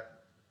do that,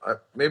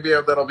 maybe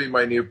that'll be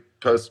my new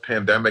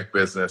post-pandemic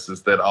business,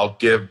 is that I'll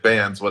give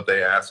bands what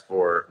they ask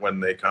for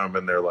when they come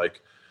and they're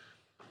like,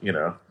 you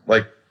know,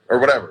 like, or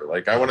whatever.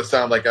 Like, I want to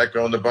sound like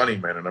Echo and the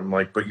Bunnymen. And I'm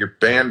like, but your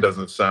band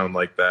doesn't sound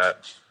like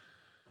that.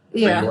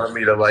 Yeah. So you want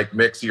me to, like,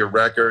 mix your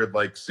record,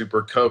 like,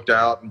 super coked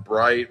out and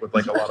bright with,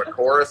 like, a lot of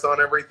chorus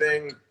on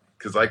everything?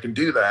 Because I can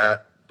do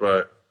that,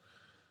 but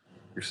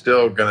you're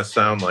still going to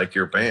sound like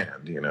your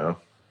band, you know?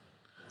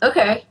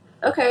 Okay.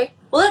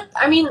 Well,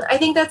 I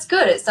think that's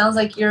good. It sounds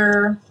like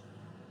you're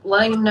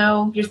letting them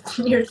know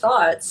your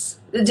thoughts.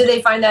 Do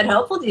they find that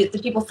helpful? Do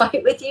people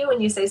fight with you when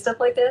you say stuff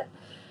like that?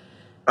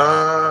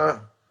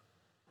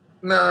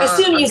 No. I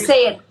assume you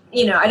say it,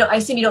 you know, I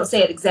assume you don't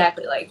say it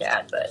exactly like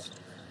that, but.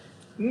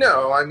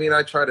 No, I mean,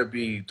 I try to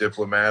be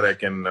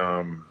diplomatic and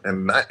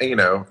you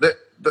know,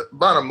 the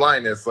bottom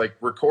line is like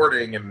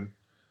recording and,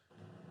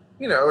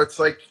 you know, it's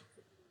like,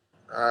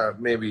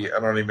 maybe, I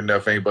don't even know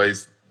if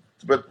anybody's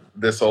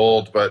this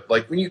old, but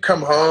like when you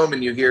come home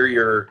and you hear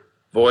your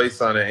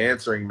voice on an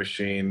answering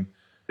machine,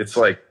 it's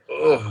like,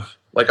 ugh,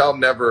 like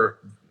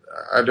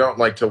I don't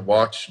like to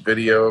watch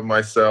video of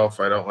myself.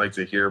 I don't like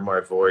to hear my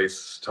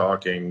voice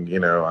talking,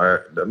 you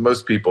know.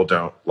 Most people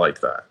don't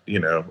like that, you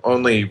know.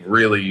 Only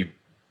really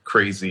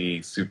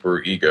crazy,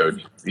 super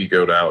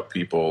egoed out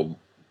people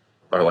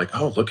are like,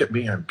 oh, look at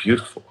me, I'm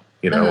beautiful,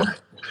 you know.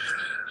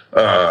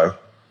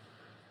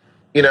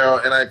 You know,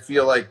 and I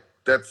feel like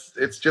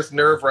it's just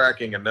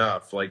nerve-wracking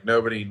enough. Like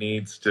nobody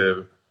needs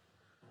to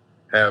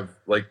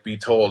be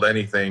told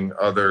anything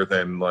other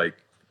than like,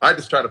 I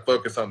just try to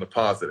focus on the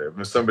positive.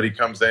 If somebody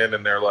comes in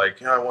and they're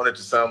like, I want it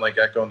to sound like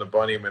Echo and the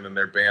Bunnymen and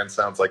their band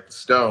sounds like the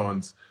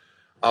Stones,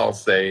 I'll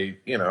say,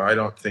 you know, I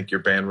don't think your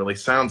band really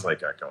sounds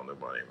like Echo and the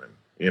Bunnymen,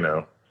 you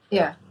know?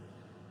 Yeah.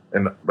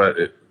 But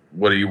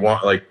what do you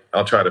want? Like,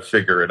 I'll try to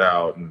figure it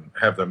out and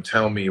have them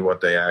tell me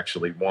what they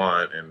actually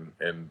want,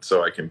 and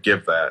so I can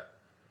give that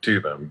to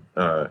them.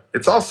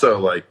 It's also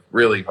like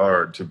really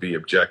hard to be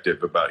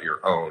objective about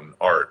your own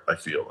art. I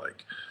feel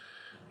like,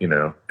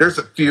 there's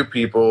a few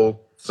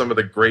people, some of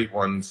the great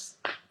ones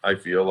I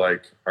feel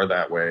like are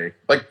that way.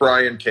 Like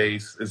Brian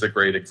Case is a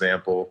great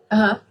example.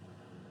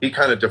 He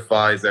kind of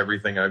defies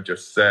everything I've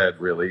just said,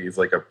 really. He's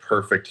like a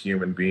perfect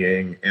human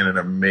being and an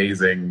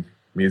amazing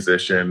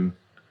musician.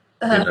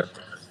 And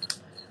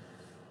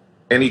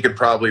he could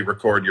probably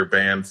record your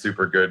band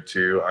super good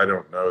too. I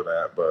don't know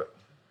that, but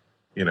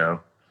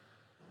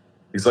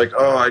he's like,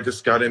 oh, I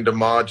just got into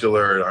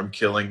modular. I'm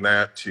killing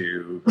that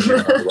too.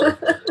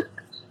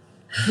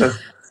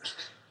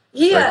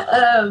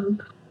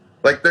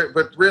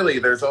 But really,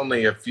 there's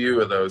only a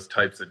few of those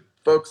types of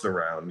folks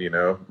around.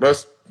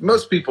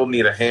 Most people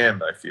need a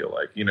hand, I feel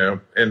like,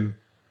 and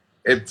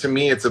to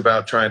me, it's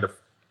about trying to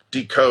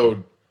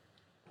decode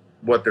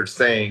what they're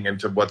saying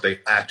into what they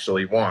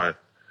actually want,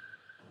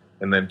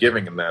 and then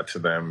giving that to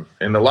them.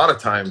 And a lot of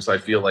times I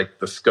feel like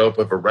the scope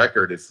of a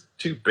record is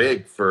too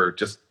big for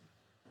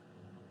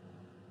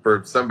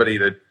somebody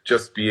to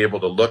just be able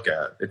to look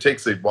at. It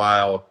takes a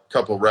while, a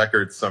couple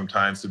records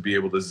sometimes, to be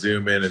able to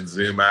zoom in and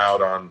zoom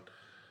out on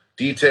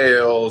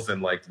details,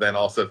 and like then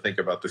also think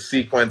about the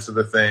sequence of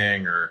the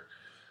thing, or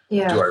do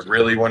I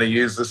really want to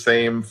use the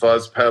same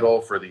fuzz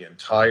pedal for the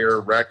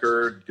entire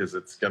record because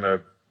it's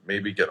gonna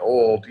maybe get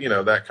old,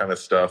 that kind of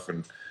stuff.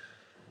 And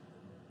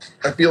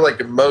I feel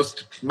like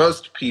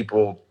most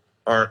people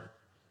aren't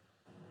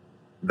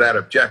that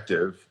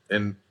objective,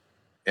 and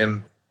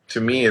to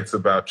me, it's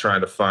about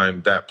trying to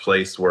find that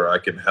place where I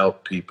can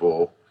help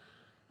people,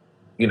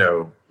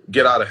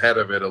 get out ahead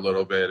of it a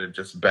little bit and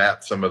just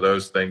bat some of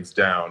those things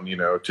down,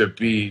 to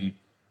be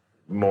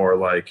more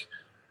like,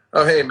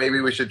 oh, hey,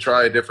 maybe we should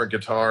try a different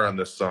guitar on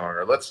this song,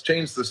 or let's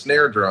change the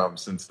snare drum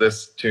since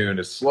this tune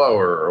is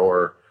slower,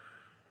 or,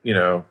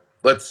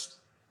 let's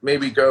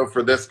maybe go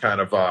for this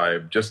kind of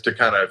vibe, just to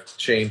kind of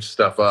change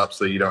stuff up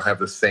so you don't have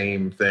the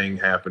same thing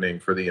happening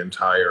for the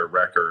entire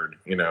record,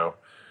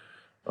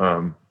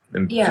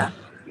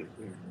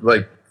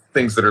 like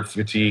things that are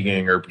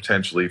fatiguing or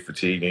potentially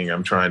fatiguing,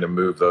 I'm trying to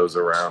move those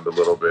around a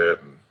little bit,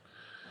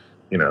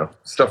 and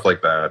stuff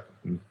like that.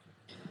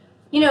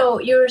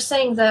 You were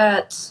saying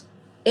that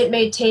it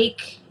may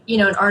take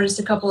an artist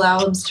a couple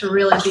albums to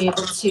really be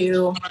able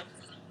to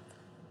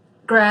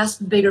grasp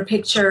the bigger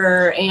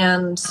picture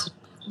and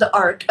the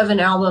arc of an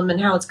album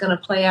and how it's going to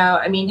play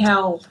out. I mean,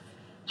 how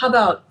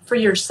about for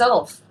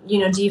yourself? Do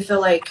you feel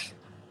like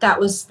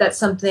that's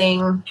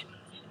something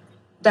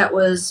that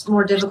was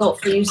more difficult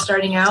for you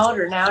starting out,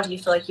 or now do you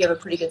feel like you have a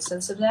pretty good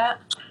sense of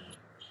that?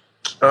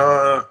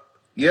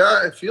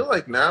 Yeah, I feel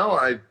like now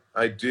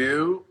I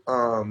do.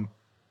 And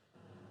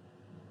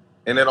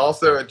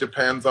it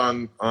depends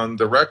on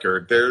the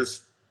record.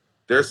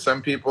 There's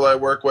some people I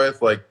work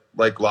with,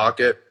 like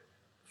Lockett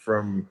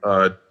from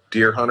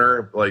Deer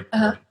Hunter. Like,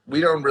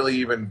 we don't really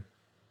even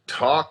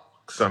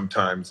talk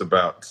sometimes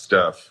about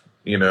stuff.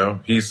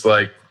 He's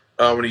like,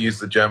 oh, I'm going to use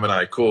the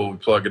Gemini. Cool. We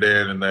plug it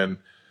in, and then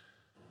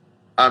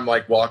I'm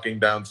like walking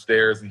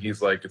downstairs and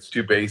he's like, it's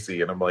too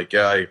bassy. And I'm like,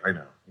 yeah, I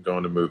know. I'm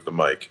going to move the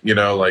mic.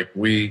 Like,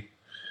 we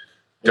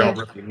don't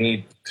really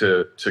need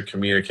to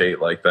communicate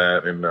like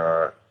that.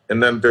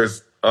 And then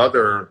there's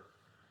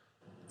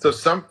so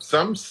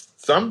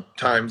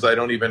sometimes I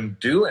don't even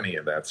do any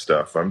of that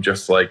stuff. I'm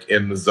just like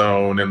in the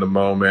zone, in the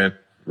moment,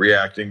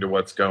 reacting to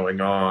what's going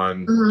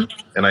on.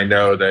 And I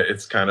know that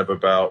it's kind of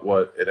about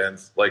what it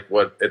ends, like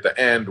what at the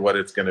end, what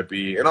it's going to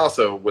be. And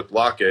also with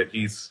Lockett,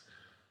 he's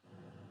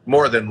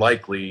more than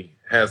likely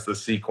has the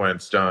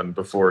sequence done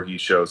before he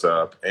shows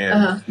up,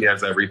 and he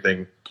has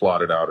everything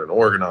plotted out and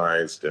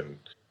organized. And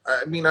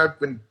I mean, I've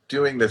been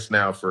doing this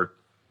now since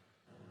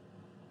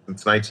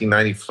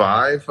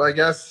 1995, I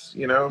guess,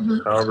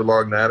 however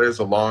long that is,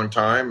 a long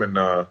time.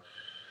 And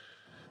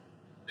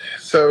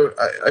so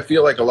I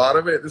feel like a lot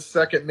of it is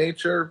second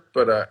nature,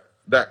 but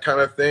that kind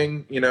of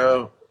thing,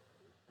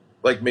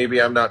 like maybe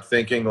I'm not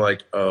thinking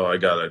like, oh, I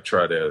got to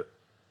try to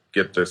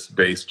get this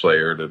bass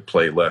player to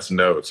play less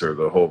notes or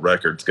the whole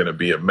record's going to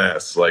be a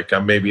mess. Like,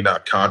 I'm maybe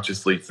not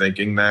consciously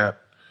thinking that.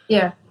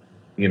 Yeah.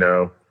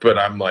 But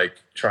I'm like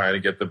trying to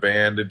get the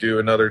band to do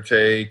another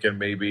take, and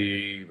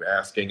maybe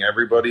asking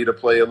everybody to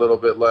play a little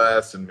bit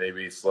less, and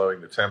maybe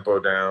slowing the tempo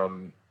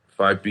down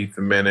 5 beats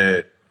a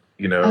minute,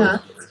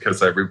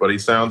 because everybody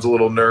sounds a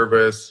little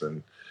nervous.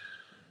 And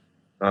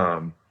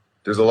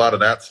there's a lot of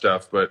that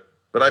stuff. But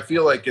I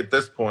feel like at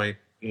this point,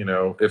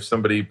 if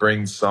somebody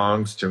brings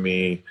songs to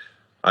me,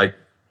 I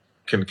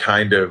can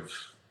kind of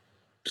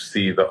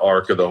see the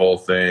arc of the whole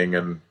thing,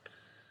 and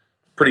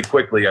pretty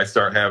quickly I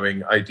start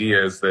having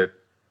ideas that,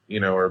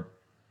 are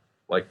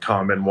like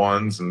common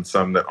ones and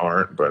some that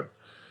aren't. But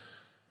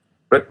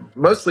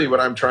mostly what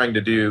I'm trying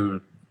to do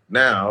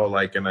now,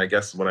 like, and I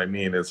guess what I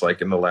mean is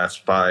like in the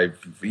last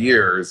 5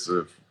 years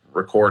of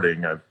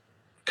recording, I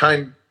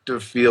kind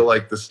of feel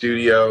like the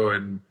studio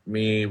and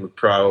me would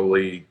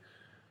probably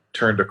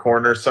turned a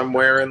corner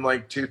somewhere in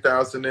like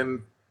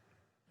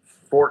 2005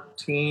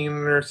 2014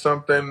 or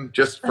something,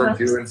 just from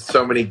doing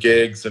so many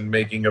gigs and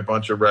making a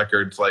bunch of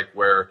records, like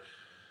where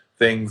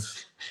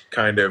things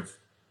kind of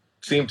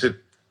seem to,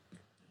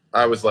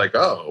 I was like,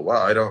 oh,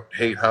 wow, I don't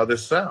hate how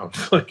this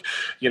sounds. Like,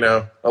 you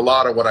know, a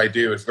lot of what I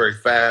do is very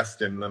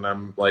fast. And then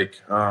I'm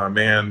like, oh,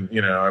 man,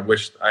 you know, I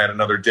wish I had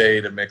another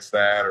day to mix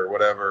that or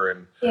whatever.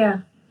 And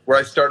where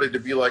I started to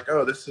be like,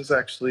 oh, this is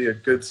actually a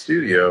good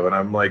studio. And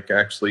I'm like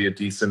actually a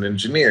decent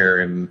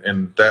engineer.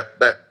 And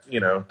that, you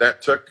know,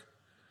 that took,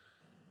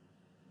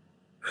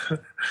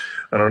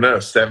 I don't know,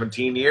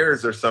 17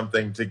 years or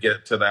something to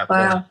get to that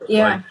point.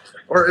 Yeah. Like,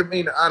 or, I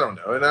mean, I don't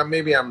know. And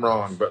maybe I'm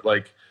wrong, but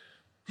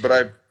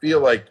I feel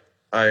like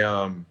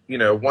I, you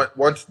know,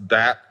 once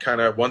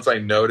I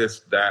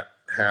noticed that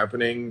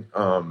happening,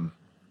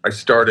 I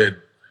started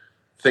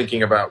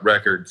thinking about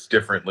records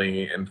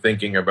differently and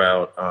thinking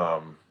about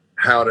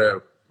how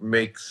to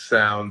make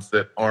sounds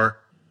that aren't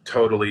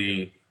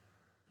totally,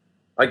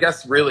 I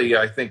guess really,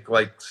 I think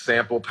like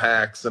sample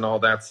packs and all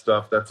that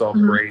stuff, that's all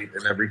great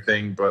and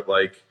everything, but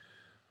like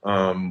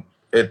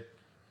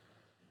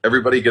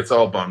everybody gets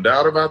all bummed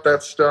out about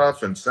that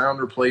stuff and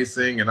sound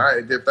replacing. And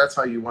if that's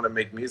how you want to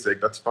make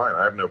music, that's fine.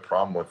 I have no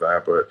problem with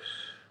that.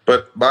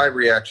 But my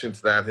reaction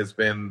to that has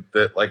been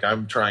that like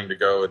I'm trying to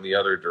go in the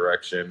other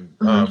direction,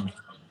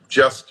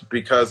 just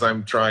because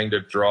I'm trying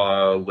to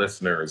draw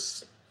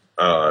listeners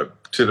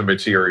to the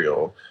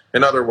material.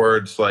 In other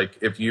words, like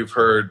if you've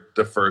heard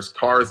the first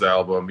Cars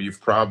album,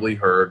 you've probably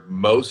heard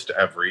most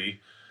every.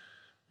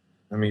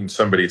 I mean,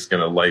 somebody's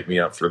going to light me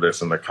up for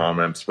this in the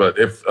comments, but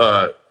if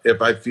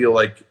I feel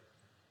like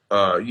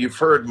you've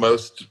heard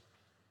most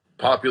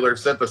popular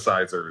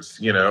synthesizers,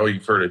 you know,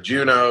 you've heard a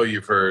Juno,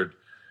 you've heard,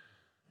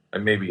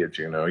 and maybe a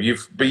Juno,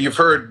 but you've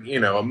heard, you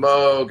know, a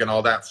Moog and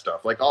all that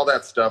stuff. Like all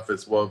that stuff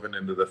is woven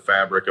into the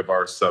fabric of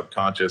our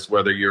subconscious,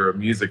 whether you're a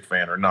music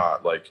fan or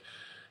not. Like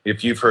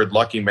if you've heard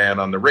Lucky Man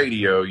on the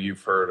radio,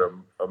 you've heard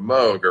a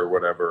Moog or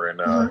whatever.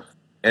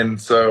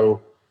 And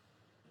so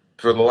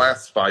for the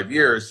last 5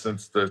 years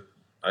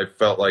I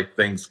felt like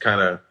things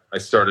I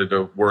started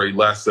to worry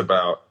less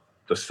about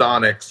the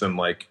sonics and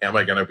like, am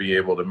I going to be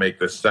able to make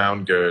this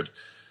sound good?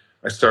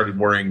 I started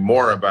worrying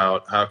more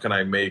about how can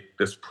I make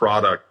this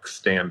product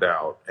stand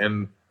out?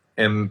 And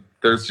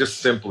there's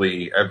just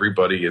simply,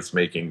 everybody is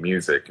making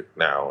music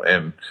now,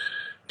 and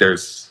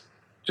there's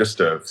just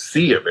a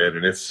sea of it,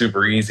 and it's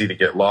super easy to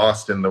get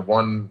lost. And the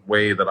one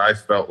way that I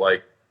felt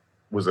like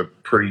was a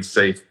pretty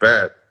safe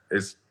bet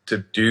is to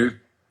do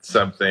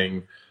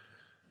something.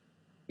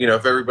 You know,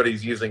 if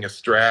everybody's using a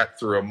Strat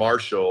through a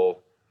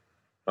Marshall,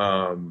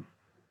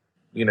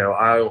 you know,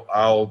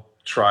 I'll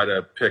try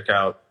to pick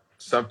out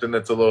something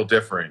that's a little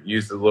different,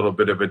 use a little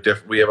bit of a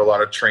different. We have a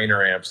lot of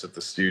trainer amps at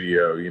the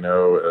studio, you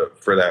know,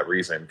 for that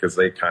reason, because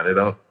they kind of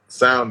don't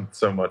sound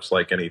so much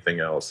like anything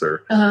else.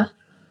 Or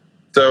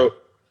so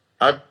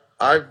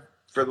I've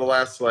for the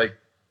last, like,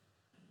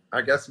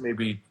 I guess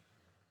maybe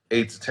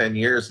 8 to 10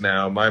 years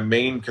now, my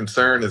main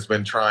concern has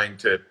been trying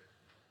to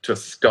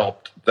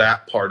sculpt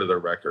that part of the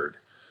record.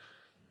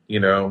 You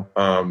know,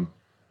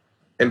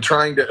 and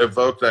trying to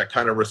evoke that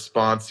kind of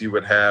response you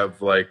would have,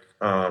 like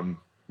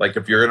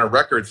if you're in a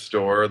record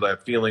store,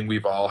 that feeling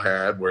we've all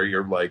had where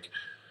you're like,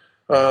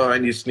 oh, I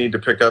just need to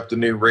pick up the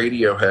new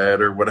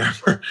Radiohead or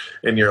whatever.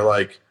 And you're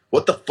like,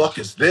 what the fuck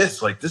is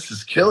this? Like, this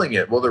is killing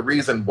it. Well, the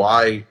reason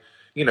why,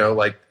 you know,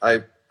 like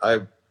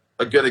a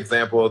good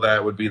example of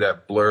that would be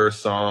that Blur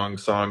song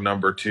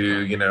number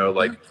 2, you know,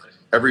 like,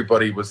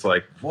 everybody was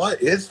like, what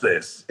is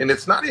this? And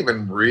it's not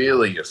even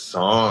really a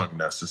song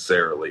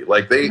necessarily.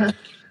 Like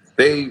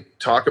they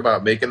talk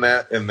about making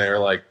that, and they're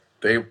like,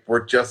 they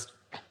were just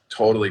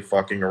totally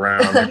fucking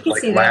around,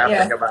 like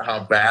laughing about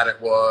how bad it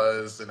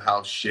was and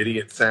how shitty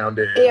it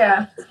sounded.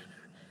 Yeah.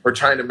 We're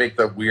trying to make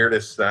the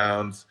weirdest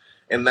sounds.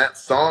 And that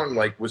song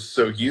like was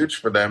so huge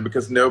for them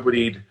because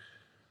nobody,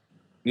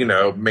 you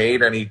know,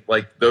 made any,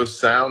 like those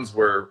sounds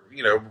were,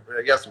 you know,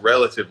 I guess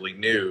relatively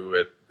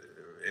new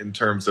in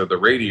terms of the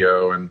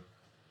radio. And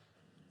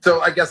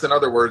so I guess in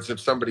other words, if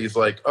somebody's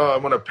like, oh, I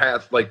want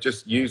to like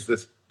just use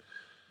this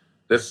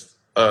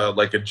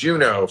like a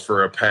Juno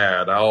for a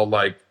pad, I'll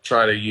like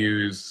try to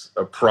use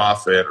a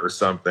Prophet or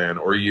something,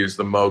 or use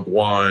the Moog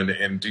 1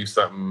 and do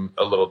something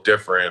a little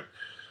different.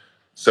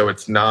 So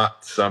it's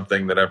not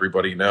something that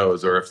everybody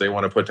knows. Or if they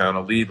want to put down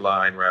a lead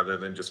line rather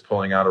than just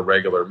pulling out a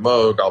regular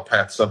Moog, I'll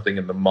patch something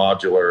in the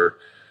modular.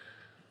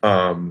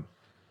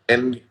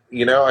 And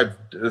you know,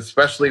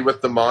 especially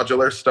with the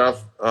modular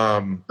stuff,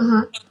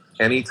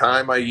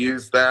 anytime I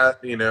use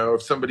that, you know,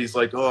 if somebody's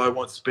like, oh, I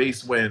want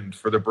Space Wind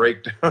for the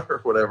breakdown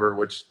or whatever,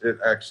 which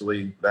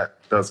that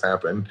does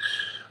happen,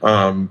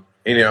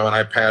 you know, and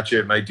I patch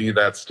it and I do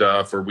that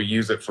stuff, or we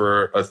use it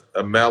for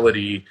a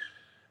melody.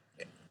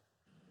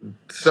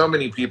 So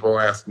many people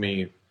ask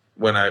me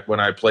when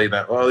I play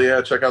that, oh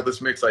yeah, check out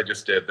this mix I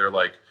just did. They're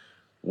like,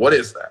 what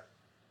is that?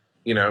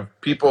 You know,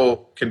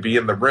 people can be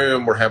in the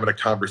room, we're having a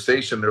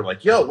conversation, they're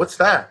like, yo, what's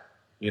that?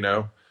 You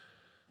know?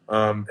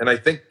 And I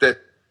think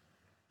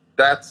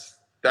that's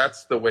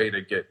the way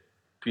to get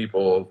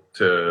people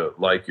to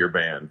like your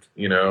band,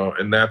 you know,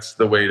 and that's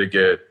the way to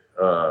get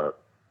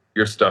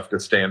your stuff to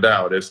stand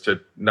out, is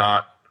to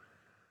not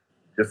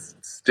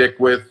just stick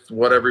with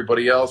what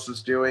everybody else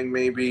is doing,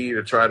 maybe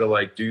to try to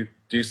like do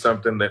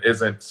something that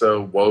isn't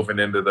so woven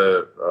into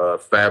the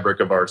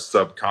fabric of our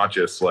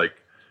subconscious, like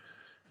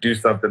do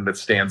something that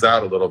stands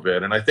out a little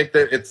bit. And I think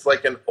that it's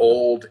like an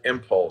old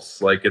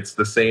impulse. Like it's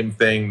the same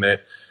thing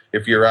that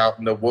if you're out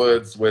in the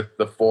woods with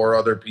the 4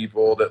 other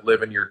people that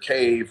live in your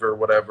cave or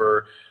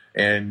whatever,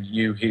 and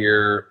you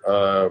hear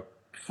a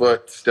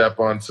foot step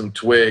on some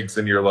twigs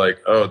and you're like,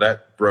 oh,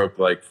 that broke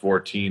like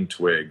 14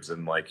 twigs,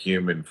 and like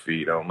human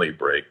feet only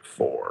break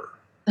 4.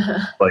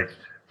 Like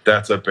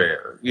that's a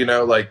bear, you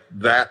know, like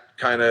that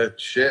kind of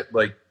shit.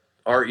 Like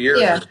our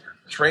ears are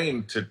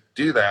trained to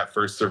do that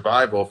for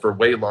survival for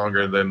way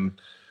longer than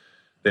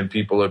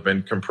people have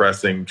been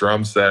compressing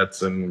drum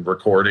sets and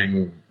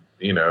recording,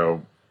 you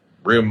know,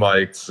 room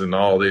lights and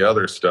all the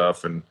other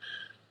stuff. And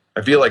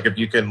I feel like if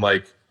you can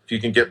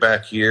get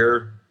back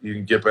here, you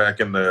can get back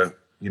in the,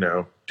 you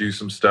know, do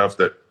some stuff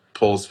that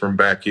pulls from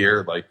back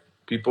here, like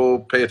people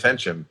pay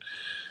attention,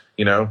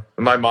 you know.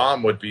 And my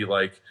mom would be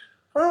like,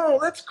 oh,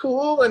 that's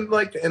cool, and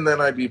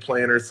then I'd be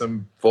playing her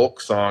some folk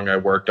song I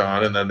worked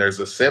on, and then there's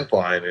a synth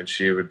line, and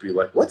she would be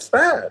like, what's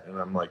that? And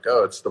I'm like,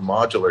 oh, it's the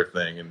modular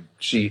thing. And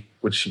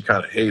which she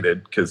kind of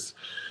hated because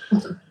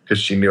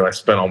she knew I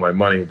spent all my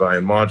money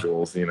buying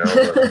modules, you know.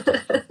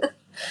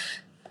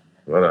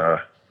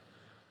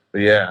 But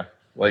yeah,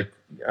 like,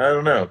 I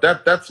don't know.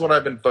 That's what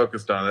I've been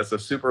focused on. That's a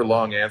super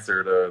long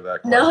answer to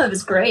that question. No, it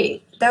was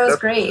great. That was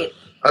great.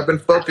 I've been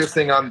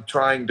focusing on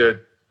trying to,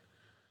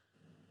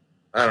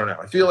 I don't know.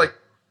 I feel like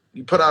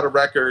you put out a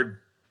record,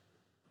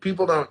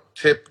 people don't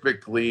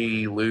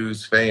typically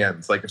lose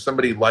fans. Like if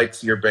somebody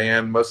likes your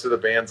band, most of the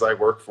bands I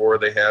work for,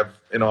 they have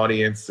an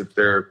audience if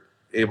they're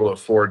able to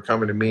afford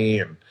coming to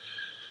me. And,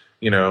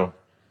 you know,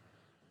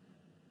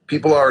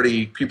 people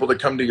that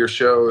come to your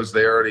shows,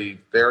 they already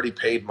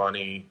paid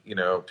money. You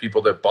know,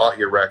 people that bought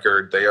your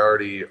record, they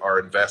already are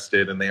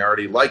invested and they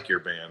already like your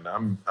band.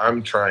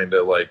 I'm trying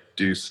to like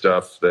do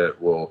stuff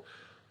that will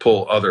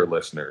pull other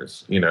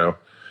listeners, you know.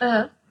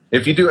 Uh-huh.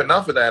 If you do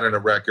enough of that in a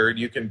record,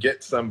 you can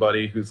get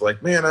somebody who's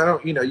like, man,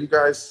 you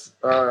guys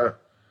are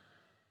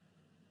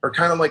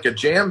kind of like a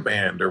jam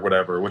band or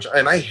whatever,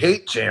 and I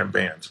hate jam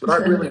bands, but I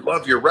really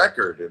love your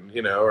record. And,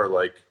 you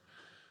know,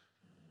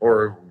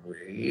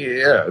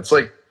 it's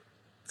like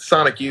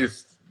Sonic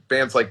Youth,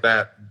 bands like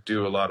that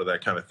do a lot of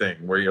that kind of thing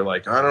where you're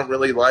like, I don't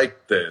really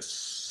like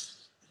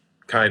this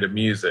kind of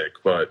music,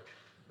 but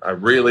I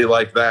really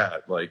like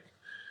that. Like,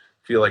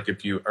 I feel like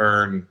if you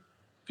earn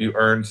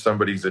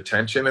somebody's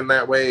attention in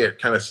that way, it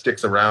kind of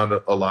sticks around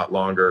a lot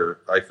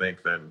longer, I think,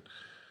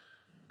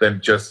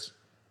 than just,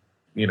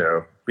 you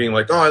know, being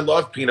like, oh, I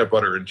love peanut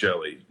butter and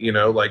jelly, you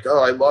know, like,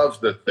 oh, I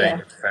love the thing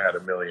it's had a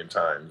million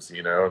times,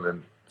 you know, and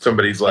then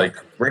somebody's like,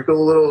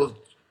 sprinkle a little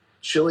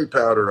chili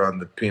powder on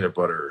the peanut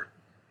butter.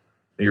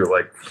 And you're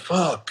like,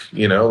 fuck,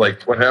 you know,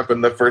 like what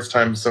happened the first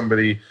time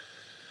somebody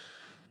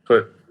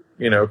put,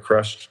 you know,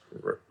 crushed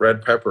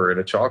red pepper in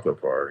a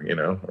chocolate bar, you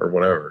know, or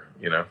whatever,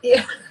 you know?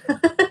 Yeah.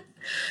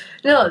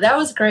 No, that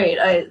was great.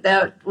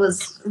 That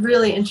was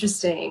really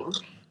interesting.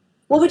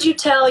 What would you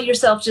tell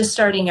yourself just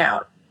starting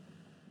out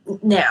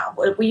now?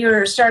 When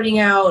you're starting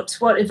out,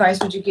 what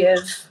advice would you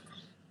give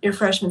your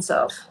freshman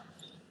self?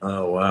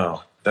 Oh,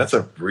 wow. That's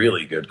a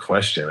really good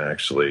question,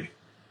 actually.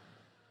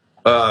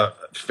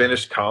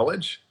 Finish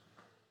college?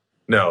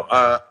 No,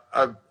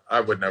 I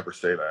would never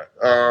say that.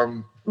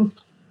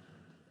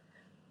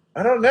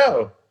 I don't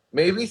know.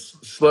 Maybe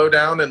slow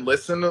down and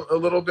listen a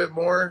little bit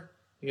more,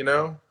 you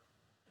know?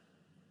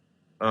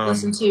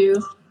 Listen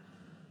to?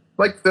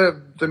 Like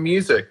the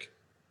music,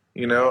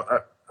 you know?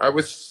 I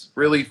was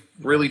really,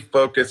 really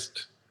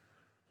focused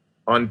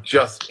on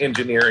just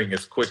engineering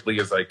as quickly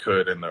as I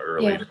could in the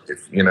early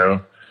days, you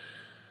know?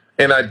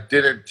 And I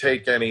didn't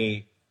take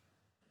it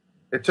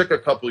took a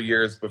couple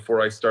years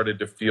before I started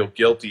to feel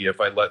guilty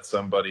if I let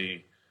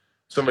somebody's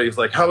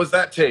like, how was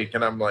that take?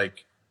 And I'm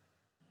like,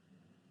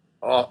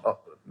 oh,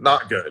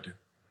 not good,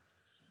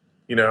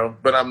 you know?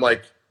 But I'm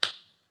like,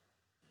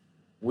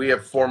 we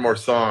have 4 more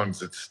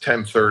songs. It's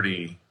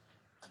 10:30.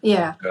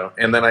 Yeah. You know?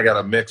 And then I got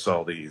to mix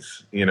all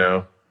these, you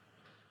know?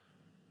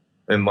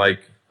 And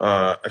like,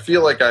 I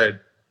feel like I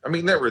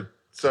mean, there were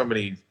so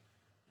many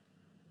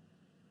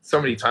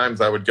times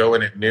I would go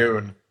in at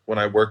noon when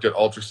I worked at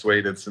Ultra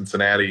Suede in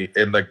Cincinnati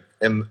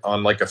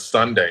on like a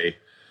Sunday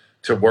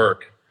to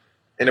work.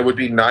 And it would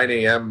be 9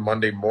 a.m.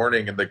 Monday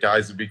morning, and the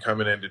guys would be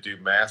coming in to do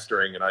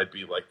mastering, and I'd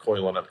be like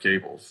coiling up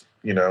cables,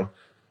 you know?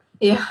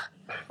 Yeah.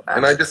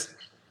 Wow.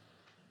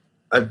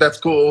 And that's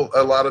cool.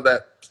 A lot of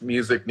that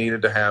music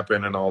needed to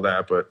happen and all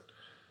that, but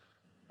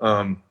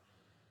I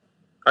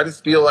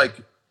just feel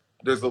like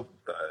there's a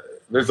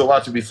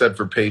lot to be said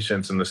for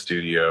patience in the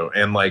studio,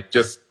 and like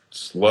just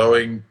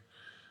slowing,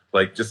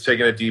 like just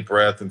taking a deep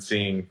breath and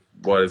seeing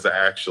what is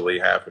actually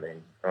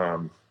happening.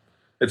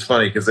 It's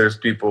funny because there's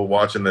people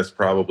watching this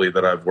probably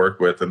that I've worked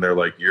with, and they're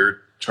like,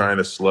 you're trying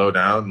to slow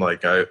down.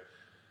 Like I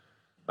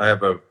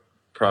have a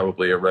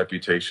probably a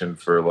reputation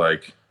for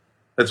like,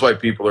 that's why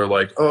people are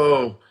like,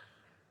 oh,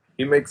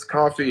 he makes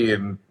coffee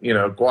and, you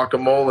know,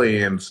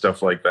 guacamole and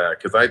stuff like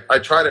that. Cause I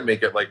try to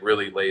make it like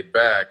really laid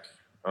back.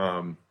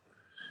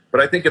 But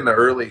I think in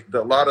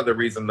a lot of the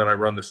reason that I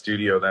run the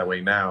studio that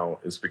way now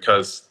is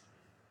because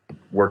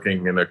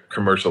working in a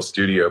commercial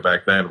studio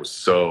back then was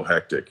so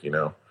hectic, you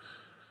know?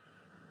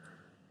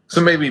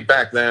 So maybe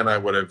back then I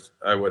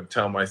would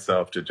tell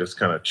myself to just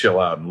kind of chill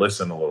out and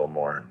listen a little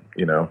more,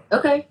 you know?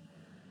 Okay.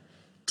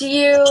 Do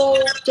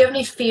you have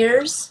any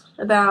fears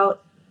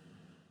about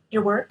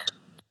your work?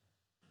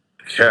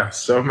 Yeah,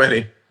 so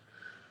many.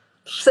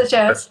 Such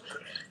as?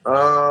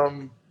 I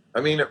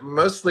mean,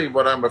 mostly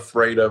what I'm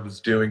afraid of is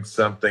doing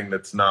something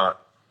that's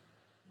not,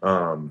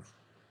 I'm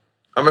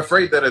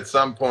afraid that at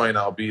some point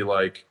I'll be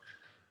like,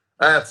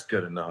 that's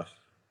good enough,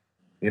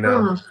 you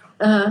know?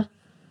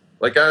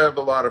 Like I have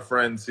a lot of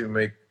friends who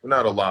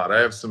not a lot, I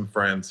have some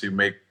friends who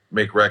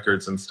make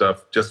records and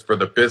stuff just for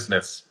the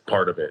business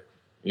part of it,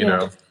 you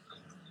know?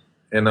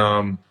 And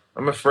I'm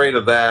afraid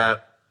of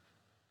that.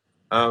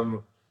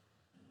 I'm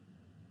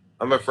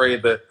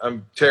afraid that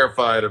I'm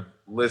terrified of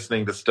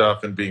listening to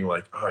stuff and being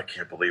like, oh, I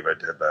can't believe I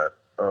did that.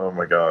 Oh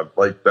my God.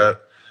 Like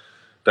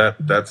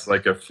that's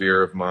like a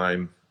fear of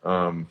mine.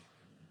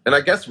 And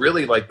I guess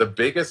really like the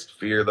biggest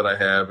fear that I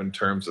have in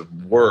terms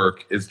of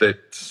work is that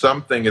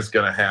something is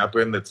going to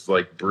happen that's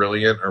like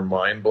brilliant or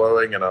mind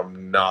blowing and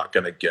I'm not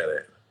going to get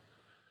it.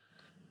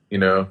 You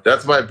know,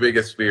 that's my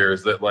biggest fear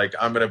is that like,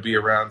 I'm going to be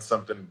around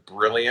something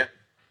brilliant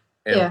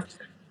and,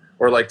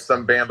 or like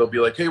some band will be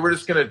like, hey, we're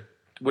just going to,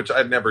 which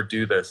I'd never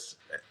do this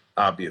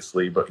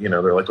obviously, but you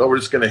know, they're like, oh, we're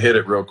just going to hit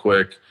it real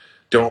quick.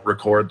 Don't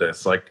record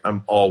this. Like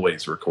I'm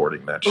always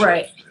recording that shit.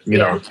 Right. You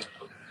know?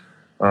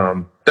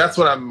 That's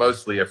what I'm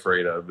mostly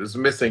afraid of is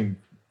missing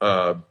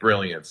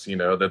brilliance, you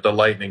know, that the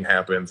lightning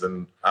happens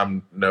and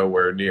I'm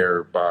nowhere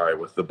nearby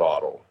with the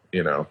bottle,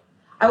 you know.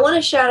 I want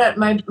to shout out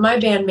my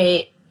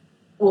bandmate.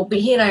 Well,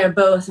 he and I are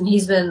both, and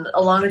he's been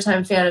a longer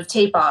time fan of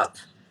Tape Op.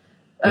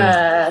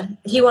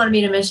 He wanted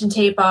me to mention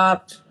Tape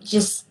Op,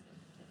 just,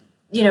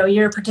 you know,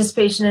 your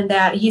participation in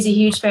that. He's a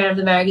huge fan of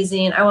the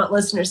magazine. I want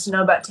listeners to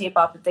know about Tape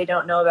Op if they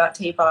don't know about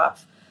Tape Op.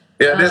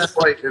 Yeah,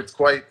 it's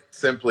quite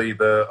simply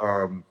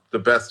the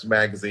best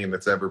magazine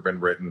that's ever been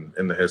written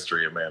in the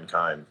history of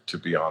mankind, to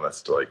be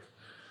honest. Like,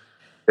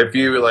 if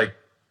you like,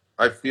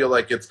 I feel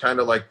like it's kind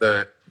of like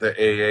the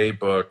AA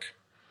book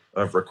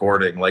of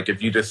recording. Like,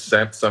 if you just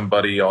sent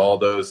somebody all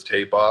those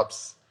tape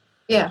ops,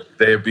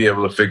 they'd be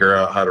able to figure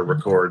out how to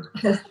record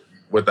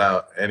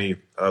without any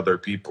other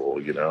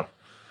people, you know.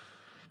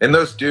 And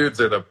those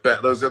dudes are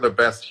those are the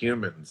best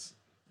humans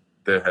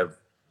that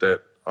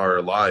are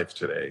alive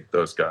today.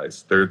 Those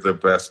guys, they're the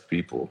best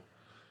people,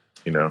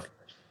 you know.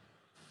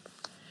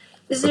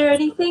 Is there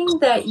anything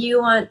that you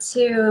want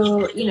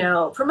to, you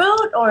know,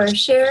 promote or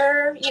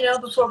share, you know,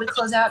 before we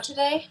close out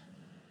today?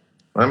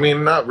 I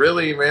mean, not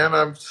really, man.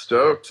 I'm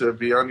stoked to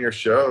be on your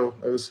show.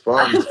 It was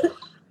fun.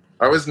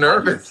 I was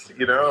nervous,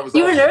 you know.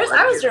 You were nervous?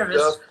 I was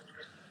nervous. Stuff.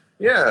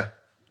 Yeah,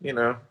 you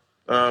know.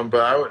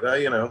 But I,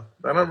 you know,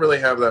 I don't really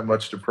have that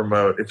much to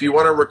promote. If you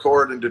want to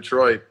record in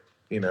Detroit,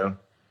 you know,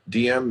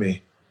 DM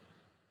me.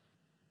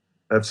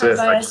 That's it.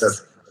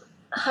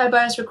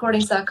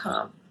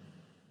 HighBiasRecordings.com.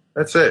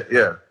 That's it,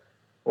 yeah.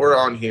 Or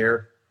on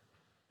here.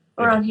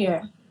 Or on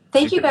here.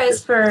 Thank you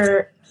guys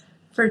for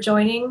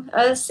joining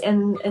us,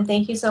 and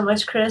thank you so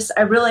much, Chris.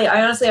 I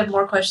honestly have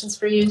more questions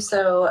for you,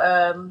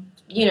 so,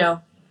 you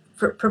know,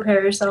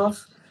 prepare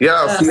yourself. Yeah,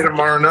 I'll see you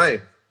tomorrow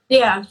night.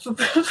 Yeah, for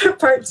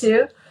part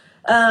 2.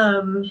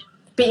 But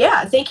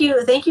yeah, thank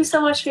you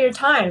so much for your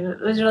time.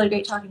 It was really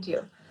great talking to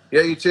you.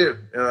 Yeah, you too.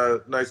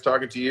 Nice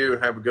talking to you.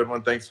 Have a good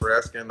one. Thanks for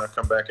asking. I'll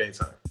come back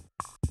anytime.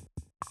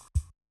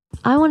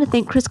 I want to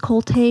thank Chris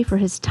Colte for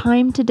his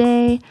time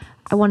today.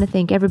 I want to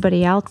thank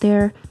everybody out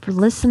there for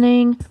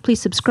listening.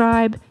 Please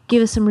subscribe,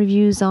 give us some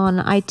reviews on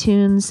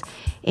iTunes,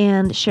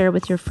 and share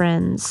with your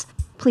friends.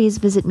 Please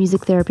visit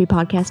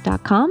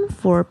musictherapypodcast.com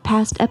for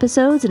past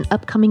episodes and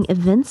upcoming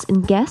events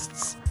and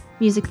guests.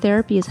 Music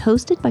Therapy is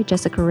hosted by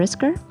Jessica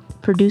Risker,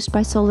 produced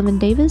by Sullivan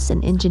Davis,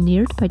 and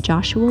engineered by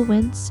Joshua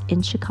Wentz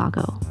in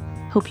Chicago.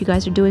 Hope you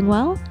guys are doing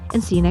well,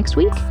 and see you next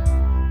week.